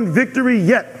had one victory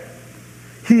yet.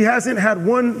 He hasn't had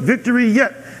one victory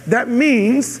yet. That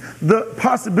means the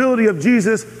possibility of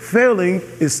Jesus failing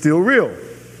is still real.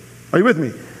 Are you with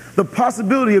me? The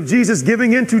possibility of Jesus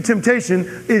giving in to temptation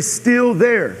is still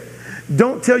there.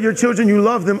 Don't tell your children you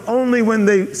love them only when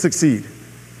they succeed.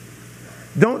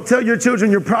 Don't tell your children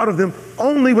you're proud of them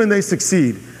only when they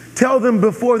succeed. Tell them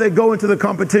before they go into the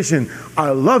competition, I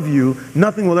love you.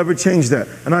 Nothing will ever change that.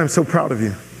 And I am so proud of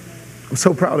you. I'm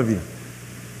so proud of you.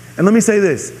 And let me say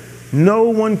this. No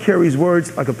one carries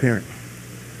words like a parent.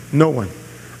 No one.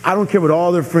 I don't care what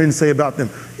all their friends say about them.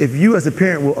 If you as a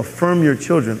parent will affirm your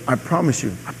children, I promise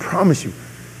you,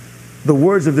 the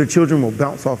words of their children will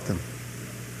bounce off them.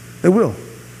 They will.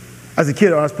 As a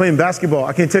kid, I was playing basketball.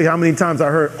 I can't tell you how many times I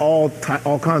heard all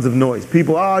kinds of noise.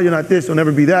 People, you're not this, you'll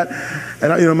never be that.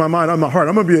 And in my mind, in my heart,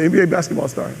 I'm going to be an NBA basketball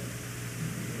star.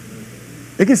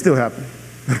 It can still happen.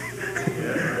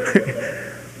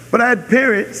 But I had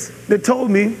parents that told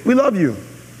me, we love you.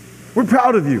 We're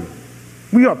proud of you.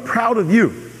 We are proud of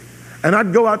you. And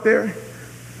I'd go out there,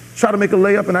 try to make a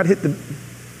layup, and I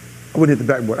wouldn't hit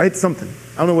the backboard. I hit something.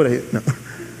 I don't know what I hit. No.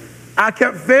 I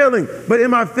kept failing. But in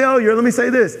my failure, let me say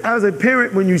this. As a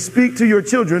parent, when you speak to your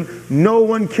children, no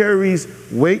one carries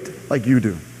weight like you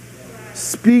do.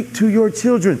 Speak to your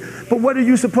children. But what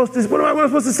am I supposed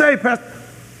to say, Pastor?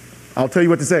 I'll tell you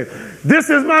what to say. This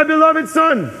is my beloved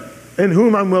Son, in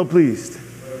whom I'm well pleased.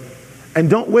 And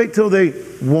don't wait till they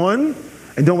won,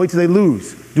 and don't wait till they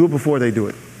lose. Do it before they do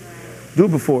it. Do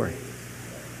it before.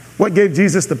 What gave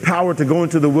Jesus the power to go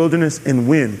into the wilderness and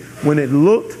win when it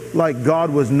looked like God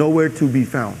was nowhere to be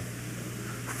found?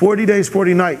 40 days,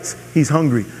 40 nights, he's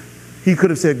hungry. He could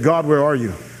have said, God, where are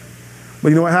you? But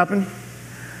you know what happened?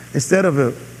 Instead of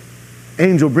an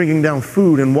angel bringing down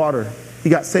food and water, he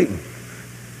got Satan.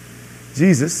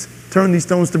 Jesus Turn these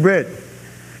stones to bread.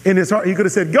 In his heart, he could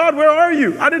have said, God, where are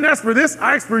you? I didn't ask for this.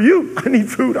 I asked for you. I need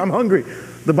food. I'm hungry.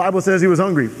 The Bible says he was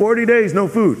hungry. 40 days, no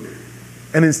food.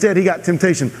 And instead he got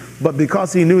temptation. But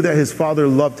because he knew that his father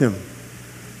loved him,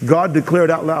 God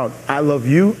declared out loud, I love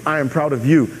you. I am proud of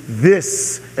you.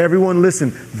 This, everyone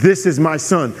listen, this is my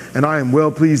son, and I am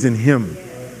well pleased in him.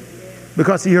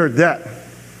 Because he heard that,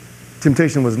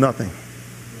 temptation was nothing.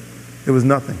 It was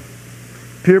nothing.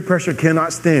 Peer pressure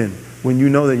cannot stand when you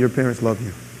know that your parents love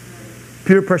you.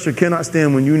 Peer pressure cannot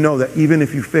stand when you know that even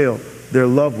if you fail, their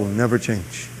love will never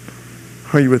change.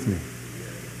 Are you with me?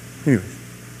 Anyways,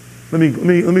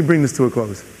 let me bring this to a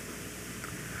close.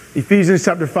 Ephesians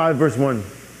chapter 5, verse 1.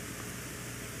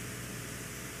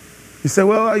 You say,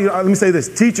 well, let me say this.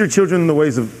 Teach your children the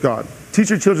ways of God. Teach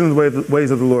your children the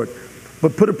ways of the Lord.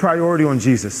 But put a priority on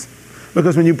Jesus.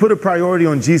 Because when you put a priority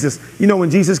on Jesus, you know, when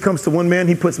Jesus comes to one man,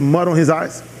 he puts mud on his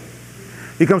eyes.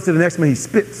 He comes to the next man, he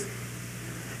spits.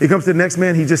 He comes to the next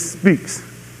man, he just speaks.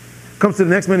 Comes to the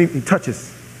next man, he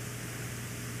touches.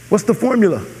 What's the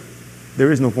formula?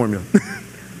 There is no formula.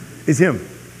 It's him.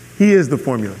 He is the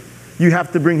formula. You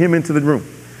have to bring him into the room.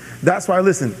 That's why,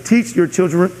 listen, teach your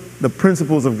children the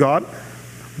principles of God,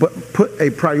 but put a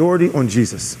priority on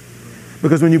Jesus.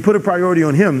 Because when you put a priority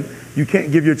on him, you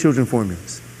can't give your children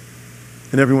formulas.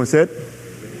 And everyone said?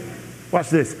 Watch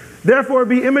this. Therefore,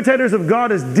 be imitators of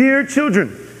God as dear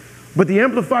children. But the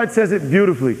Amplified says it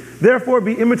beautifully. Therefore,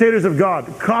 be imitators of God.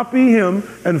 Copy him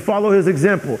and follow his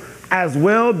example. As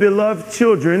well, beloved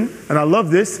children, and I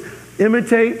love this,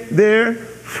 imitate their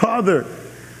father.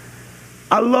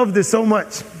 I love this so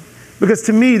much. Because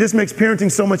to me, this makes parenting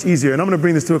so much easier. And I'm going to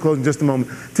bring this to a close in just a moment.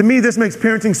 To me, this makes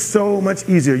parenting so much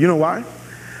easier. You know why?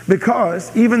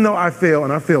 Because even though I fail,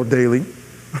 and I fail daily,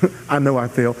 I know I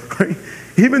fail, right?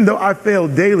 Even though I fail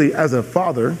daily as a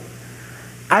father,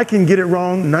 I can get it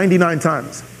wrong 99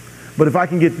 times. But if I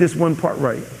can get this one part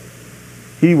right,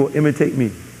 he will imitate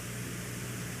me.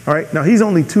 All right? Now, he's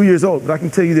only 2 years old, but I can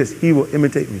tell you this, he will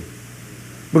imitate me.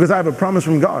 Because I have a promise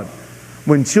from God.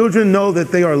 When children know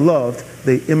that they are loved,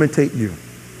 they imitate you.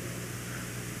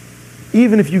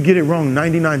 Even if you get it wrong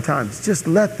 99 times, just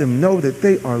let them know that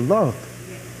they are loved.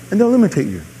 And they'll imitate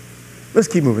you. Let's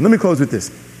keep moving. Let me close with this.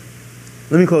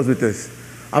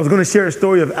 I was going to share a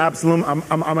story of Absalom.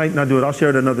 I might not do it. I'll share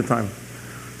it another time.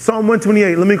 Psalm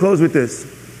 128. Let me close with this.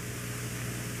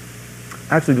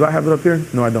 Actually, do I have it up here?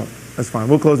 No, I don't. That's fine.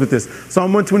 We'll close with this.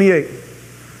 Psalm 128.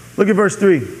 Look at verse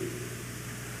 3.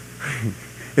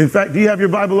 In fact, do you have your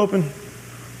Bible open?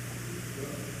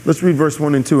 Let's read verse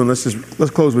 1 and 2 and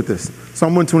let's close with this.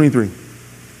 Psalm 123.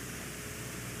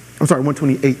 I'm sorry,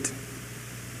 128.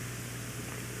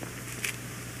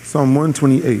 Psalm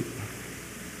 128.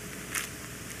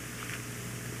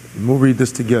 And we'll read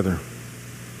this together.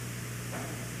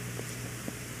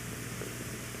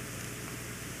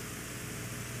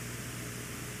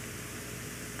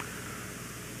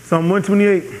 Psalm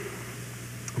 128,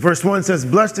 verse 1 says,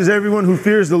 Blessed is everyone who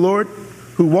fears the Lord,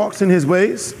 who walks in his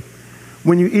ways.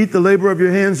 When you eat the labor of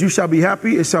your hands, you shall be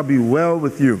happy. It shall be well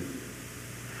with you.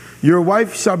 Your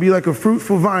wife shall be like a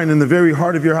fruitful vine in the very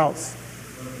heart of your house.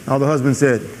 All the husband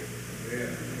said.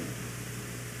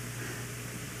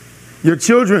 Your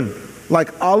children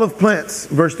like olive plants.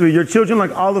 Verse 3, your children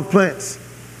like olive plants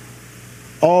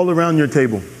all around your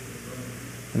table.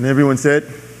 And everyone said,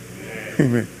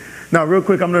 Amen. Now, real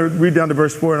quick, I'm going to read down to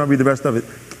verse 4 and I'll read the rest of it.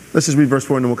 Let's just read verse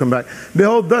 4 and then we'll come back.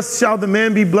 Behold, thus shall the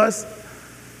man be blessed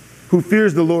who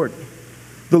fears the Lord.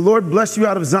 The Lord bless you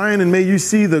out of Zion, and may you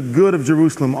see the good of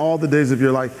Jerusalem all the days of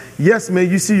your life. Yes, may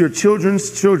you see your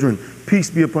children's children. Peace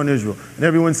be upon Israel. And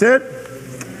everyone said,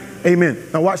 Amen.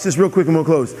 Now watch this real quick and we'll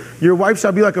close. Your wife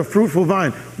shall be like a fruitful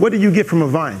vine. What do you get from a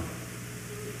vine?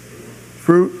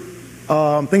 Fruit.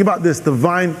 Think about this. The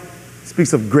vine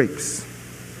speaks of grapes.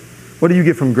 What do you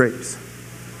get from grapes?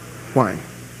 Wine.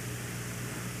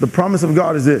 The promise of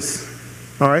God is this.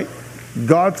 All right?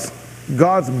 God's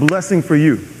blessing for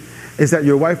you is that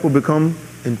your wife will become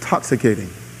intoxicating.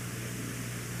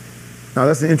 Now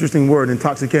that's an interesting word,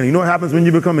 intoxicating. You know what happens when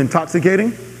you become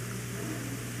intoxicating?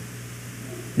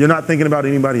 You're not thinking about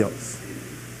anybody else.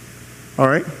 All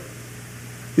right?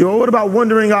 You know, what about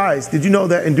wandering eyes? Did you know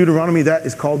that in Deuteronomy that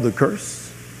is called the curse?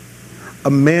 A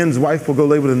man's wife will go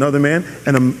lay with another man,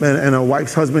 and a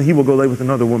wife's husband, he will go lay with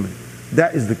another woman.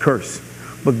 That is the curse.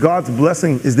 But God's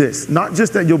blessing is this. Not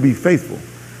just that you'll be faithful.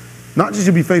 Not just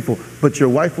you'll be faithful, but your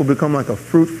wife will become like a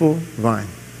fruitful vine.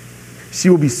 She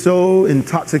will be so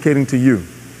intoxicating to you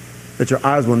that your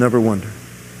eyes will never wander.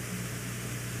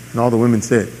 And all the women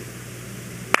said,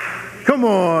 Come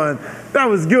on, that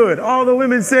was good. All the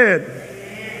women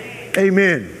said,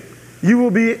 Amen. You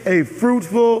will be a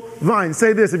fruitful vine.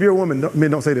 Say this if you're a woman.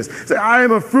 Men, don't say this. Say, I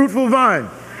am a fruitful vine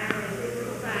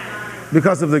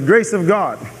because of the grace of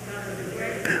God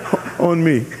on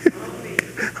me.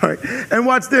 All right. And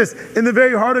watch this. In the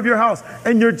very heart of your house.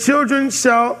 And your children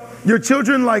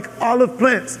like olive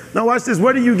plants. Now watch this.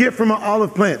 What do you get from an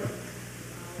olive plant?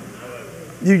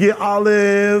 You get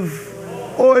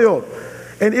olive oil.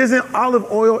 And isn't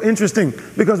olive oil interesting?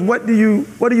 Because what do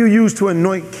you use to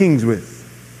anoint kings with?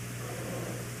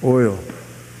 Oil.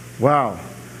 Wow.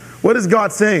 What is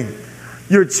God saying?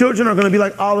 Your children are going to be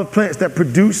like olive plants that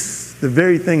produce the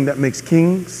very thing that makes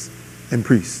kings and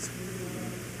priests.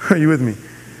 Are you with me?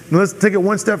 Now let's take it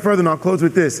one step further and I'll close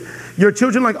with this. Your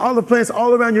children like olive plants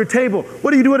all around your table. What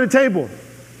do you do at a table?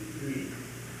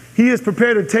 He has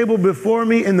prepared a table before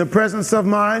me in the presence of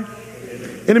my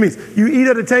enemies. You eat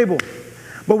at a table.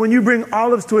 But when you bring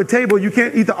olives to a table, you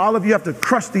can't eat the olive, you have to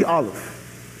crush the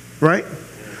olive. Right?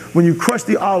 When you crush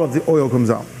the olive, the oil comes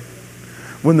out.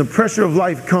 When the pressure of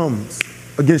life comes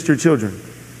against your children,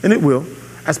 and it will,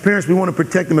 as parents, we want to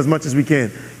protect them as much as we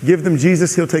can. Give them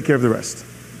Jesus, he'll take care of the rest.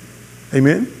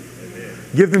 Amen? Amen.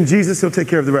 Give them Jesus, he'll take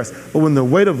care of the rest. But when the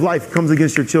weight of life comes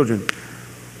against your children,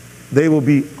 they will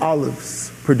be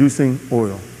olives producing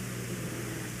oil.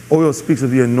 Oil speaks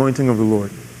of the anointing of the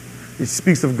Lord. It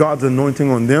speaks of God's anointing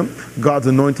on them, God's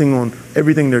anointing on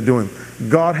everything they're doing.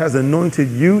 God has anointed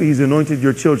you, he's anointed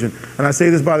your children. And I say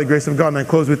this by the grace of God, and I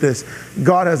close with this.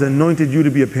 God has anointed you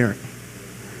to be a parent.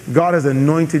 God has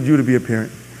anointed you to be a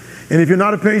parent. And if you're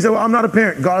not a parent, you say, well, I'm not a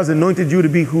parent. God has anointed you to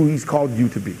be who he's called you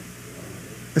to be.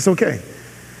 It's okay.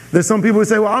 There's some people who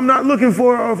say, well, I'm not looking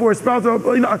for a spouse.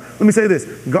 Let me say this.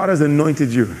 God has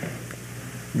anointed you.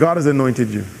 God has anointed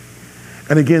you.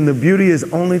 And again, the beauty is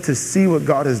only to see what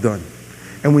God has done.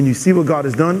 And when you see what God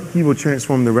has done, he will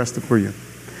transform the rest for you.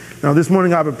 Now, this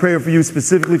morning, I have a prayer for you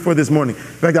specifically for this morning. In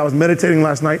fact, I was meditating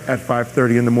last night at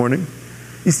 5:30 in the morning.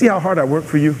 You see how hard I work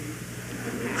for you?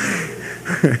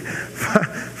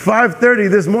 5:30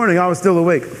 this morning, I was still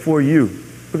awake for you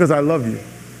because I love you.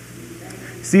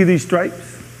 See these stripes?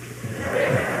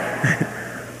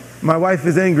 My wife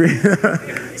is angry.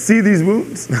 See these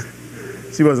wounds?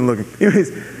 She wasn't looking.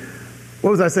 Anyways,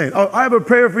 what was I saying? Oh, I have a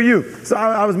prayer for you. So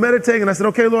I was meditating and I said,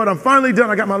 okay, Lord, I'm finally done.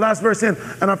 I got my last verse in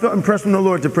and I felt impressed from the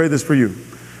Lord to pray this for you.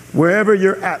 Wherever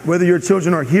you're at, whether your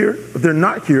children are here, if they're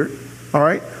not here, all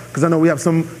right? Because I know we have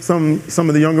some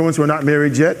of the younger ones who are not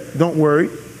married yet. Don't worry.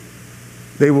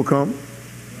 They will come.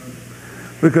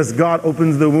 Because God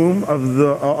opens the womb of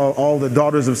all the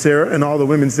daughters of Sarah, and all the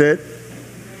women said,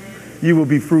 you will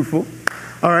be fruitful.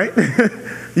 All right?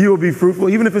 You will be fruitful.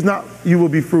 Even if it's not, you will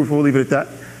be fruitful. We'll leave it at that.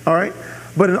 All right?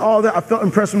 But in all that, I felt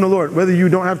impressed from the Lord. Whether you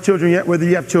don't have children yet, whether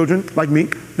you have children like me,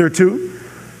 there are two,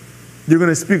 you're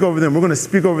going to speak over them. We're going to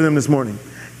speak over them this morning.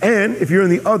 And if you're in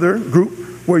the other group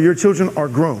where your children are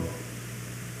grown,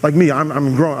 like me,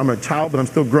 I'm grown. I'm a child, but I'm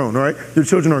still grown. All right? Your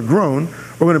children are grown.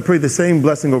 We're going to pray the same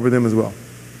blessing over them as well.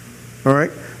 All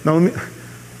right? Now,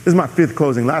 this is my fifth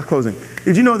closing, last closing.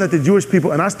 Did you know that the Jewish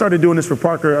people, and I started doing this for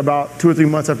Parker about 2 or 3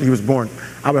 months after he was born.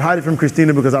 I would hide it from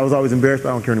Christina because I was always embarrassed, but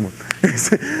I don't care anymore.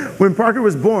 When Parker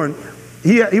was born,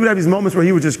 he would have these moments where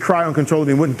he would just cry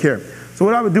uncontrollably and wouldn't care. So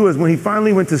what I would do is when he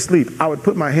finally went to sleep, I would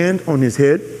put my hand on his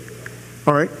head.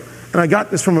 All right? And I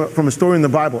got this from a story in the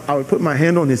Bible. I would put my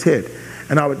hand on his head,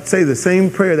 and I would say the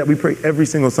same prayer that we pray every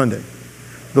single Sunday.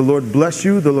 The Lord bless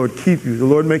you. The Lord keep you. The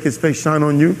Lord make his face shine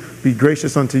on you. Be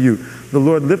gracious unto you. The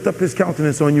Lord lift up his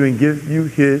countenance on you and give you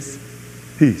his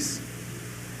peace.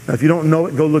 Now, if you don't know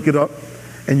it, go look it up.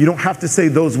 And you don't have to say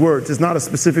those words. It's not a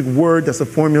specific word that's a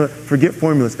formula. Forget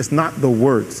formulas. It's not the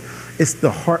words. It's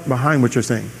the heart behind what you're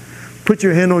saying. Put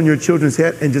your hand on your children's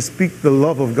head and just speak the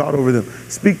love of God over them.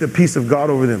 Speak the peace of God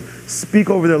over them. Speak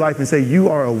over their life and say, you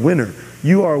are a winner.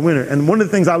 You are a winner. And one of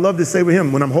the things I love to say with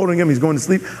him, when I'm holding him, he's going to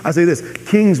sleep, I say this,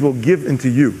 kings will give into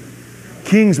you.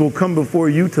 Kings will come before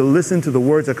you to listen to the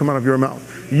words that come out of your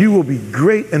mouth. You will be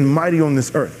great and mighty on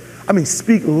this earth. I mean,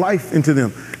 speak life into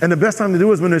them. And the best time to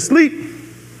do is when they're asleep.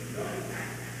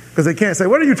 Because they can't say,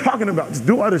 what are you talking about? Just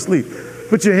do it while they're asleep.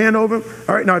 Put your hand over them.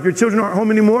 All right, now if your children aren't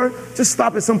home anymore, just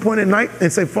stop at some point at night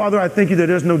and say, Father, I thank you that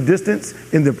there's no distance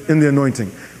in the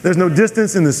anointing. There's no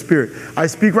distance in the spirit. I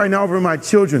speak right now over my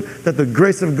children that the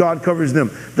grace of God covers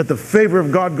them, that the favor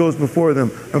of God goes before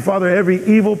them. And Father, every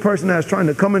evil person that's trying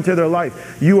to come into their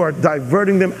life, you are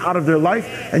diverting them out of their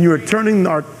life, and you are turning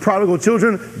our prodigal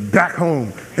children back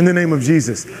home in the name of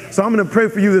Jesus. So I'm going to pray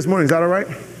for you this morning. Is that all right?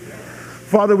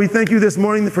 Father, we thank you this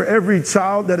morning for every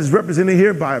child that is represented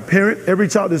here by a parent, every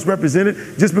child that's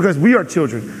represented just because we are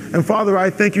children. And Father, I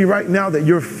thank you right now that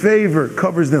your favor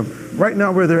covers them right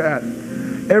now where they're at.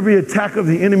 Every attack of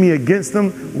the enemy against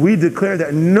them, we declare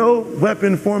that no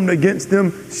weapon formed against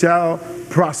them shall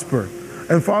prosper.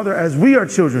 And Father, as we are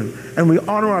children and we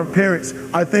honor our parents,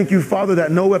 I thank you, Father,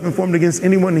 that no weapon formed against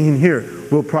anyone in here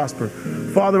will prosper.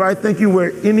 Father, I thank you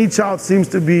where any child seems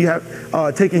to be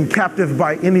taken captive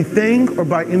by anything or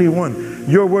by anyone.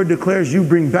 Your word declares you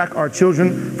bring back our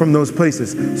children from those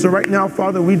places. So right now,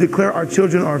 Father, we declare our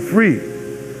children are free.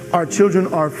 Our children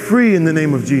are free in the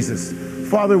name of Jesus.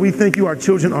 Father, we thank you, our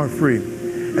children are free.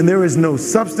 And there is no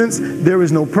substance, there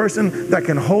is no person that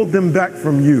can hold them back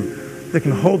from you, that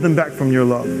can hold them back from your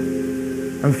love.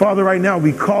 And Father, right now,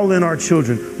 we call in our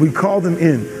children. We call them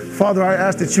in. Father, I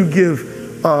ask that you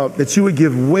would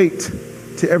give weight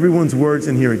to everyone's words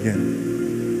in here again.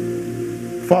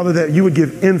 Father, that you would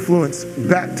give influence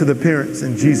back to the parents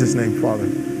in Jesus' name, Father.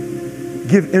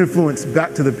 Give influence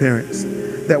back to the parents,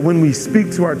 that when we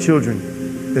speak to our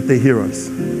children, that they hear us,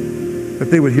 that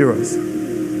they would hear us.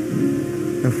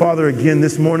 And Father, again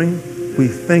this morning, we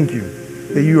thank you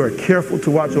that you are careful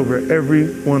to watch over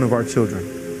every one of our children.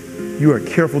 You are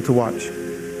careful to watch.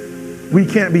 We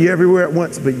can't be everywhere at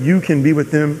once, but you can be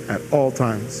with them at all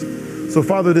times. So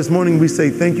Father, this morning we say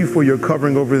thank you for your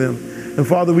covering over them. And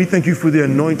Father, we thank you for the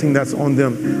anointing that's on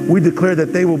them. We declare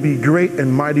that they will be great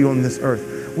and mighty on this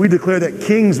earth. We declare that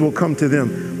kings will come to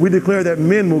them. We declare that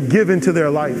men will give into their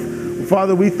life.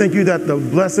 Father, we thank you that the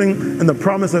blessing and the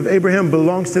promise of Abraham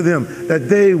belongs to them, that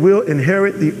they will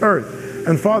inherit the earth.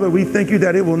 And Father, we thank you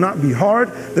that it will not be hard,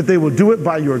 that they will do it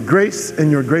by your grace and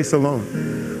your grace alone.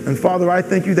 And Father, I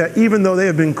thank you that even though they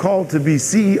have been called to be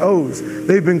CEOs,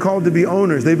 they've been called to be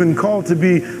owners, they've been called to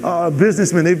be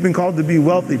businessmen, they've been called to be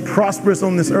wealthy, prosperous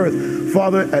on this earth.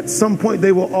 Father, at some point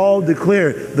they will all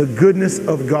declare the goodness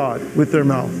of God with their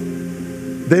mouth.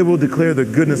 They will declare the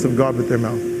goodness of God with their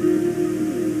mouth.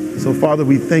 So Father,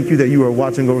 we thank you that you are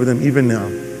watching over them even now.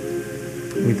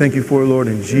 We thank you for it, Lord,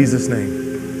 in Jesus' name.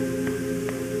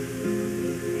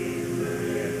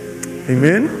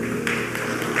 Amen.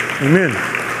 Amen.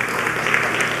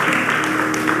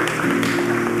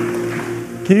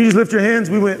 Can you just lift your hands?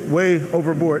 We went way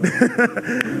overboard.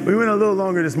 We went a little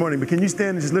longer this morning, but can you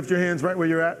stand and just lift your hands right where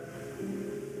you're at?